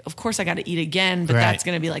it's like, of course I got to eat again, but that's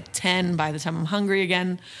going to be like 10 by the time I'm hungry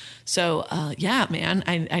again. So, yeah, man,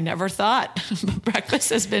 I never thought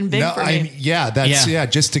breakfast has been big for me.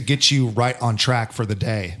 Just to get you right on track for the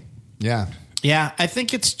day. Yeah. Yeah, I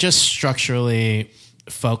think it's just structurally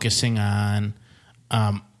focusing on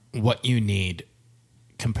what you need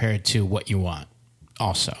compared to what you want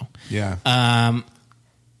also. Yeah.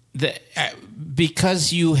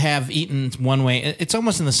 Because you have eaten one way, it's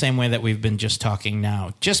almost in the same way that we've been just talking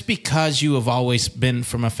now. Just because you have always been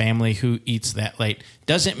from a family who eats that late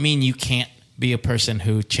doesn't mean you can't be a person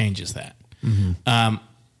who changes that. Mm-hmm.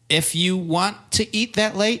 If you want to eat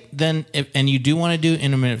that late, and you do want to do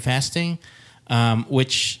intermittent fasting,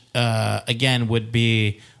 which again would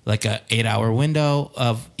be like a 8-hour window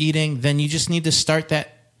of eating, then you just need to start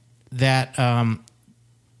that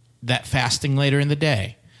fasting later in the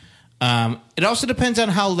day. It also depends on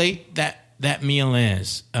how late that meal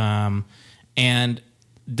is. And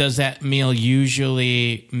does that meal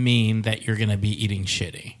usually mean that you're going to be eating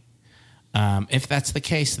shitty? If that's the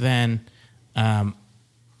case, then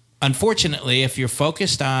unfortunately, if you're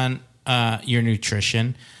focused on your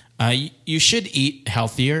nutrition, you should eat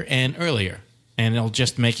healthier and earlier. And it'll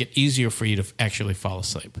just make it easier for you to actually fall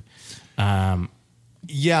asleep.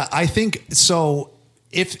 Yeah, I think so.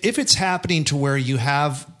 If it's happening to where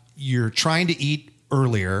you're trying to eat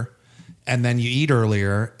earlier, and then you eat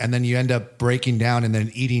earlier, and then you end up breaking down and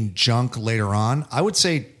then eating junk later on, I would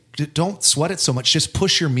say don't sweat it so much. Just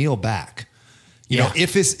push your meal back. You know,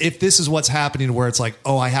 if this is what's happening where it's like,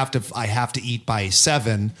 oh, I have to eat by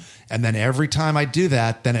 7, and then every time I do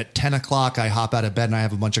that, then at 10 o'clock I hop out of bed and I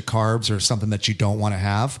have a bunch of carbs or something that you don't want to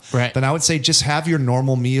have. Right. Then I would say just have your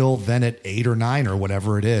normal meal then at 8 or 9 or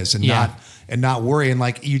whatever it is, and not worry. And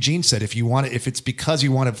like Eugene said, if it's because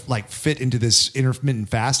you want to like fit into this intermittent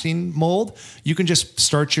fasting mold, you can just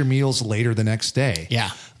start your meals later the next day. Yeah.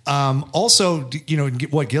 Also, you know,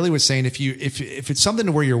 what Gilli was saying, if it's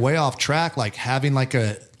something where you're way off track, like having like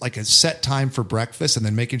a set time for breakfast and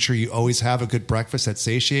then making sure you always have a good breakfast that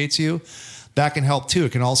satiates you, that can help too.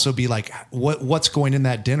 It can also be like, what's going in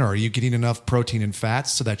that dinner? Are you getting enough protein and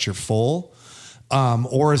fats so that you're full?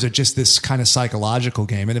 Or is it just this kind of psychological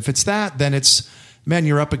game? And if it's that, then man,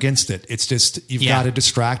 you're up against it. It's just, you've got to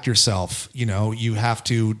distract yourself. You know, you have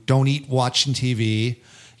to, don't eat watching TV.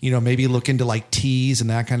 You know, maybe look into like teas and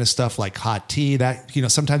that kind of stuff, like hot tea. That, you know,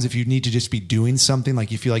 sometimes if you need to just be doing something, like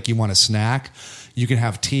you feel like you want a snack, you can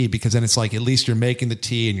have tea, because then it's like at least you're making the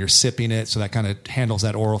tea and you're sipping it. So that kind of handles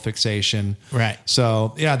that oral fixation. Right.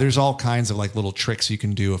 So yeah, there's all kinds of like little tricks you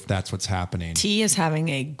can do if that's what's happening. Tea is having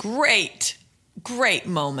a great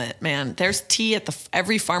moment, man. There's tea at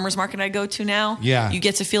every farmer's market I go to now. Yeah. You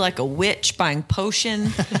get to feel like a witch buying potion.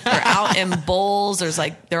 They're out in bowls.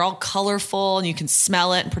 They're all colorful, and you can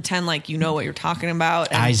smell it and pretend like you know what you're talking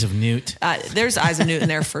about. And, eyes of newt. There's eyes of newt in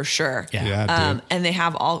there for sure. Yeah. And they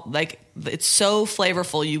have all like, it's so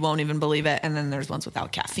flavorful you won't even believe it. And then there's ones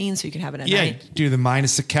without caffeine, so you can have it at night. Do the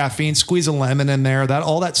minus the caffeine, squeeze a lemon in there.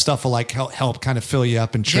 All that stuff will like help kind of fill you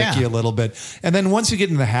up and trick you a little bit. And then once you get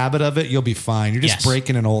in the habit of it, you'll be fine. You're just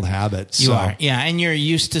breaking an old habit. You are. Yeah, and you're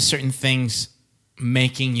used to certain things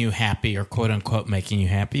making you happy, or quote unquote making you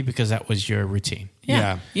happy, because that was your routine.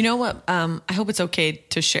 Yeah. You know what? I hope it's okay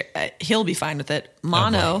to share. He'll be fine with it.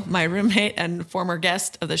 Mono, my roommate and former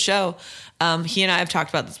guest of the show, he and I have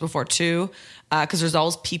talked about this before too, because there's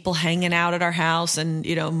always people hanging out at our house, and,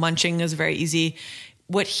 you know, munching is very easy.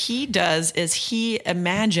 What he does is he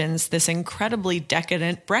imagines this incredibly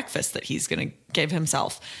decadent breakfast that he's going to give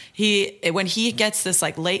himself. When he gets this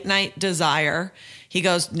like late night desire, he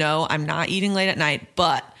goes, no, I'm not eating late at night,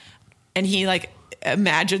 and he like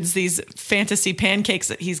imagines these fantasy pancakes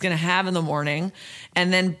that he's going to have in the morning.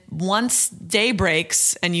 And then once day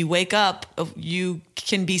breaks and you wake up, you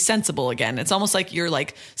can be sensible again. It's almost like you're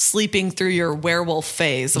like sleeping through your werewolf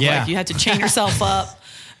phase of like, you had to chain yourself up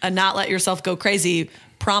and not let yourself go crazy,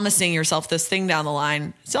 promising yourself this thing down the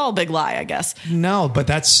line. It's all a big lie, I guess. No, but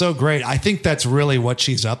that's so great. I think that's really what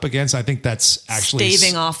she's up against. I think that's actually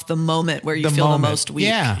staving off the moment where you feel the most weak.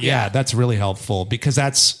 Yeah, that's really helpful, because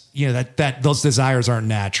that's, you know, that those desires aren't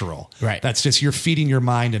natural. Right. That's just, you're feeding your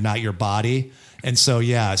mind and not your body. And so,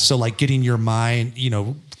 so like getting your mind, you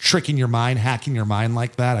know, tricking your mind, hacking your mind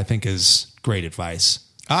like that, I think is great advice.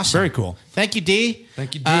 Awesome. Very cool. Thank you, D.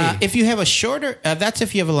 Thank you, D. If you have a shorter, that's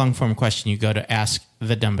if you have a long form question, you go to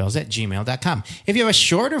askthedumbbells@gmail.com. If you have a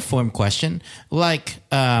shorter form question, like,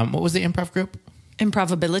 what was the improv group?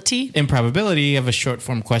 Improbability of a short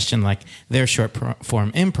form question like their short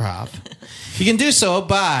form improv. You can do so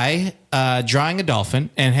by drawing a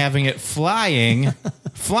dolphin and having it flying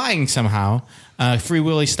somehow, Free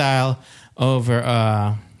Willy style,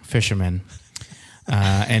 over fishermen,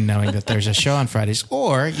 and knowing that there's a show on Fridays.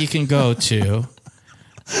 Or you can go to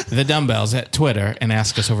the Dumbbells at Twitter and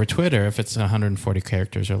ask us over Twitter if it's 140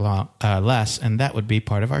 characters or less, and that would be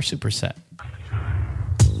part of our superset.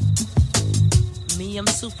 I'm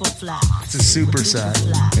super fly. It's a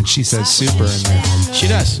superset, and she says super in there. She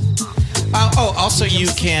does. Also you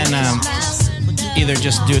can either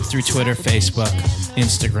just do it through Twitter, Facebook,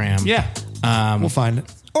 Instagram. Yeah, we'll find it.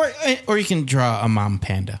 Or you can draw a mom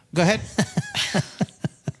panda. Go ahead.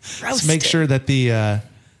 Let's make sure that the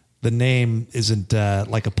name isn't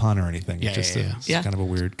like a pun or anything. It's kind of a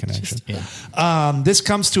weird connection. This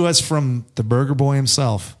comes to us from the Burger Boy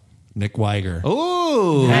himself, Nick Weiger.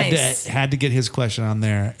 Ooh, nice. Had to get his question on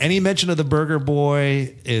there. Any mention of the Burger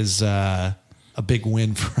Boy is a big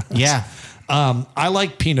win for us. Yeah. I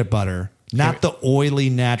like peanut butter, not the oily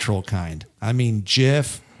natural kind. I mean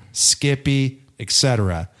Jif, Skippy,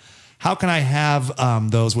 etc. How can I have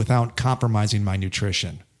those without compromising my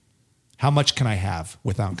nutrition? How much can I have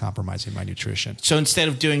without compromising my nutrition? So instead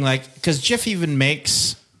of doing because Jif even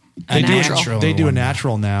makes They do a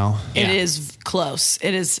natural now. It is close.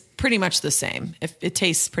 It is pretty much the same. It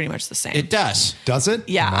tastes pretty much the same. It does. Does it?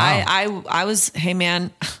 Yeah. Wow. I was, hey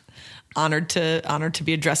man, honored to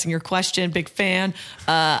be addressing your question. Big fan.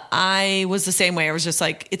 I was the same way. I was just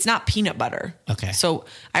like, it's not peanut butter. Okay. So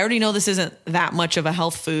I already know this isn't that much of a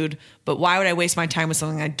health food, but why would I waste my time with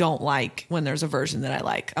something I don't like when there's a version that I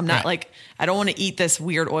like? I'm not I don't want to eat this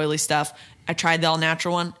weird oily stuff. I tried the all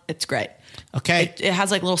natural one. It's great. Okay. It has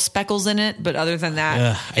like little speckles in it, but other than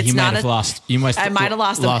that, it's you not might have lost. You must. I might have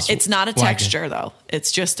lost them. It's not a Weiger. texture though.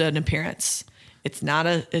 It's just an appearance. It's not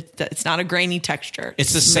a grainy texture.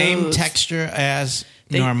 It's the same texture as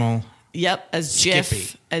normal. Yep, as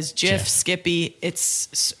Jif, Skippy.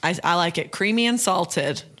 I like it creamy and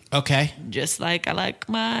salted. Okay. Just like I like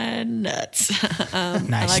my nuts. I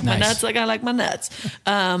Nice. like my nuts like I like my nuts.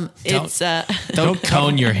 Don't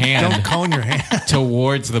cone your hand. Don't cone your hand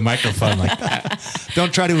towards the microphone like that.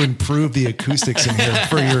 Don't try to improve the acoustics in here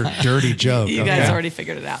for your dirty joke. You guys already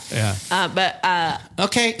figured it out. Yeah.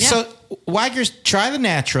 Okay, so Weigers, try the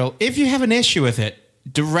natural. If you have an issue with it,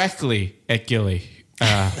 directly at Gilli.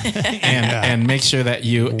 And make sure that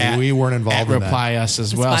we weren't involved in reply us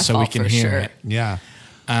as well so we can hear it. Yeah.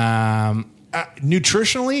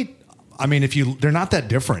 Nutritionally, I mean, they're not that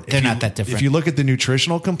different. They're not that different. If you look at the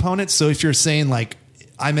nutritional components, so if you're saying like,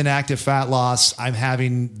 I'm in active fat loss, I'm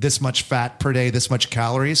having this much fat per day, this much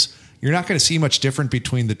calories, you're not going to see much difference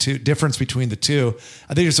between the two.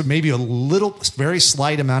 I think there's maybe a very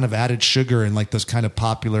slight amount of added sugar in like those kind of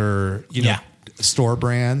popular, store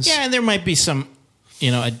brands. Yeah, and there might be some,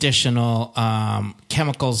 additional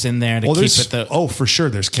chemicals in there to keep it for sure.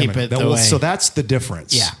 There's chemicals. So that's the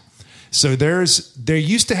difference. Yeah. So they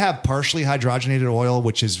used to have partially hydrogenated oil,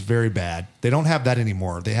 which is very bad. They don't have that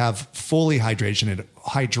anymore. They have fully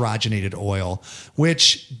hydrogenated oil,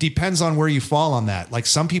 which depends on where you fall on that. Like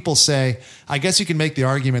some people say, I guess you can make the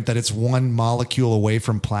argument that it's one molecule away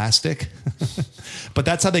from plastic, but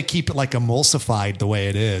that's how they keep it like emulsified the way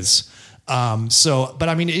it is. But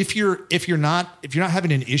I mean, if you're not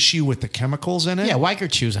having an issue with the chemicals in it,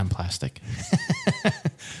 Weiger chews on plastic.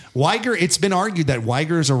 Weiger, it's been argued that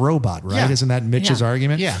Weiger is a robot, right? Yeah. Isn't that Mitch's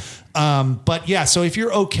argument? Yeah. So if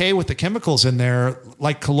you're okay with the chemicals in there,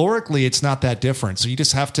 like calorically, it's not that different. So you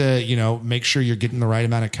just have to, make sure you're getting the right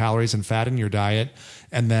amount of calories and fat in your diet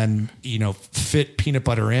and then, fit peanut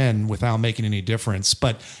butter in without making any difference.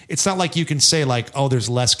 But it's not like you can say like, oh, there's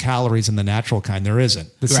less calories in the natural kind. There isn't.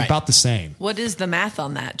 It's about the same. What is the math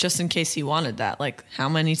on that? Just in case you wanted that, like how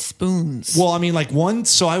many spoons? Well, I mean,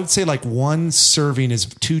 I would say like one serving is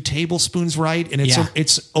 2 tablespoons, right? And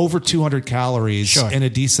it's over 200 calories and a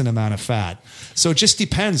decent amount of fat. So it just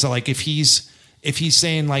depends. Like if he's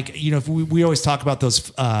saying like, if we always talk about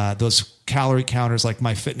those calorie counters, like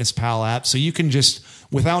MyFitnessPal app. So you can just,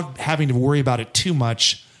 without having to worry about it too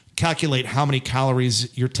much, calculate how many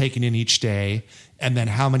calories you're taking in each day and then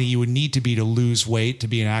how many you would need to be to lose weight to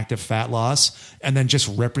be an active fat loss, and then just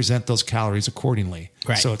represent those calories accordingly.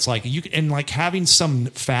 Right. So it's like having some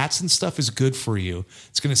fats and stuff is good for you.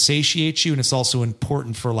 It's going to satiate you, and it's also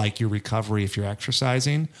important for like your recovery if you're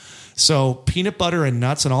exercising. So peanut butter and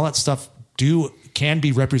nuts and all that stuff can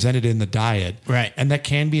be represented in the diet, right? And that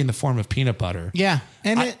can be in the form of peanut butter. Yeah,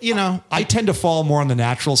 and I tend to fall more on the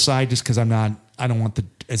natural side just because I don't want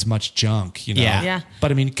as much junk, you know? Yeah.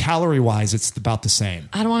 But I mean, calorie wise, it's about the same.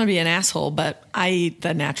 I don't want to be an asshole, but I eat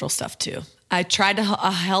the natural stuff too. I tried to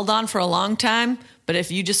held on for a long time, but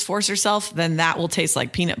if you just force yourself, then that will taste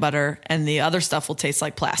like peanut butter and the other stuff will taste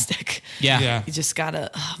like plastic. Yeah. You just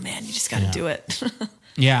gotta, do it.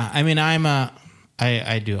 Yeah. I mean,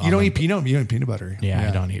 I do. You don't eat peanut butter. Yeah,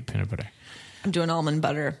 I don't eat peanut butter. I'm doing almond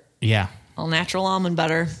butter. Yeah. All natural almond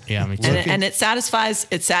butter. Yeah, me too. And it satisfies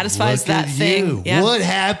that thing. You. Yeah. What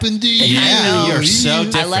happened to you? Yeah, you're so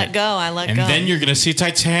different. I let go. And then you're going to see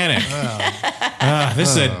Titanic.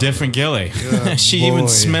 This is a different Gilli. She even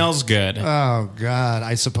smells good. Oh, God.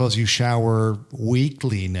 I suppose you shower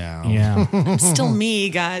weekly now. Yeah. I'm still me,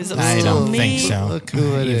 guys. I still don't me. think so. Look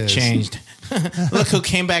who it You've is. changed. Look who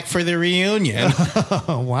came back for the reunion.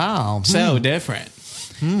 Oh, wow. So different.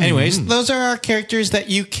 Anyways, those are our characters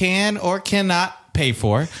that you can or cannot pay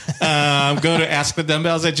for. Go to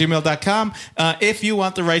askthedumbbells@gmail.com. If you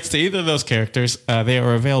want the rights to either of those characters, they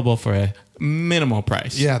are available for a minimal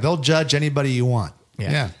price. Yeah, they'll judge anybody you want.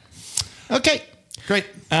 Yeah. Okay. Great.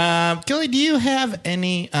 Gilli, do you have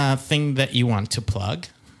any thing that you want to plug?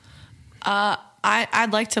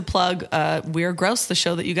 I'd like to plug We're Gross, the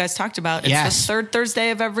show that you guys talked about. It's the third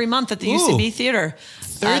Thursday of every month at the UCB Theater.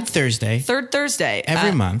 Third Thursday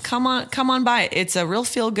every month. Come on by. It's a real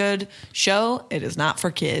feel good show. It is not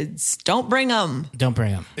for kids. Don't bring them.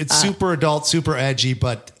 It's super adult, super edgy,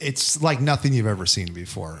 but it's like nothing you've ever seen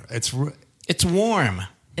before. It's warm.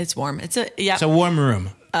 It's warm. It's a warm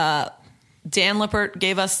room. Dan Lippert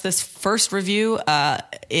gave us this first review.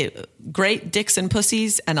 Great dicks and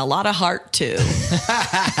pussies and a lot of heart too. And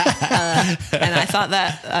I thought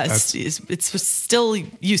that it's still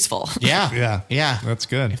useful. Yeah. That's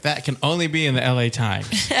good. If that can only be in the LA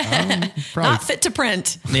Times. Not fit to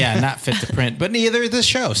print. Yeah, not fit to print, but neither is the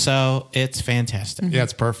show. So it's fantastic. Yeah,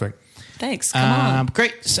 it's perfect. Thanks. Come on.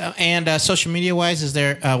 Great. So, and social media wise, is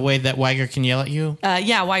there a way that Weiger can yell at you?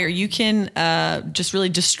 Yeah, Weiger, you can just really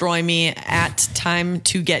destroy me at Time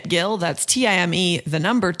to Get Gill. That's TIME, the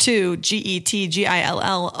number 2,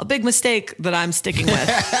 GETGILL. A big mistake that I'm sticking with.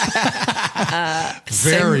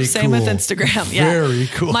 Very same cool. with Instagram. Yeah. Very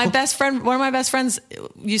cool. One of my best friends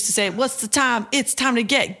used to say, "What's the time? It's time to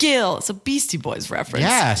get Gill." It's a Beastie Boys reference.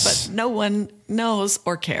 Yes. But no one knows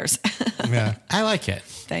or cares. Yeah. I like it.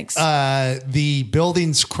 Thanks. The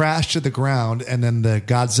buildings crash to the ground, and then the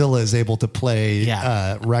Godzilla is able to play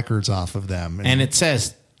records off of them. And it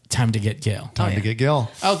says, "Time to get Gil." Time to get Gil.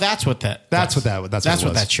 Oh, that's what that What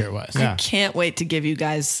that shirt was. Yeah. I can't wait to give you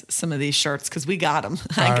guys some of these shirts because we got them.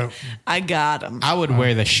 I got them. I would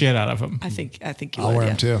wear the shit out of them. I think you I'll would. wear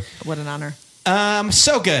them too. What an honor.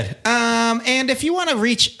 So good. And if you want to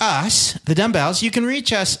reach us, the Dumbbells, you can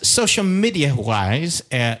reach us social media wise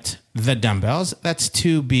at the Dumbbells. That's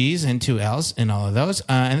 2 B's and 2 L's in all of those.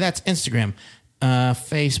 And that's Instagram,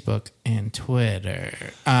 Facebook, and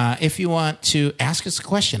Twitter. If you want to ask us a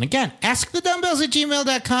question, again,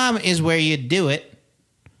 askthedumbbells@gmail.com is where you do it.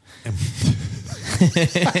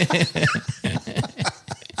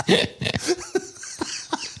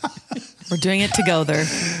 We're doing it to go there.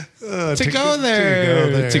 To go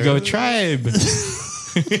there. To go tribe.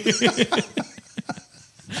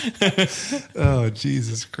 Oh,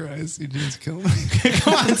 Jesus Christ. You just killed me.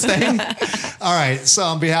 Come on, Stan. All right. So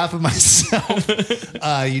on behalf of myself,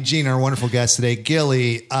 Eugene, our wonderful guest today,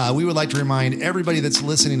 Gilli, we would like to remind everybody that's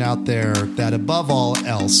listening out there that above all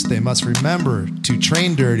else, they must remember to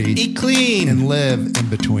train dirty, Eat clean, and live in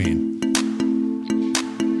between.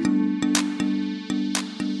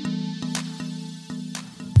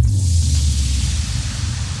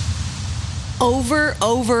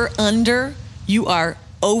 Over, under. You are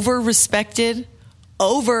over respected,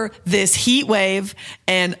 over this heat wave,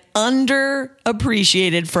 and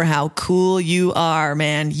underappreciated for how cool you are,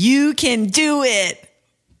 man. You can do it.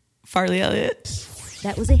 Farley Elliott.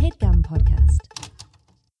 That was a HeadGum podcast.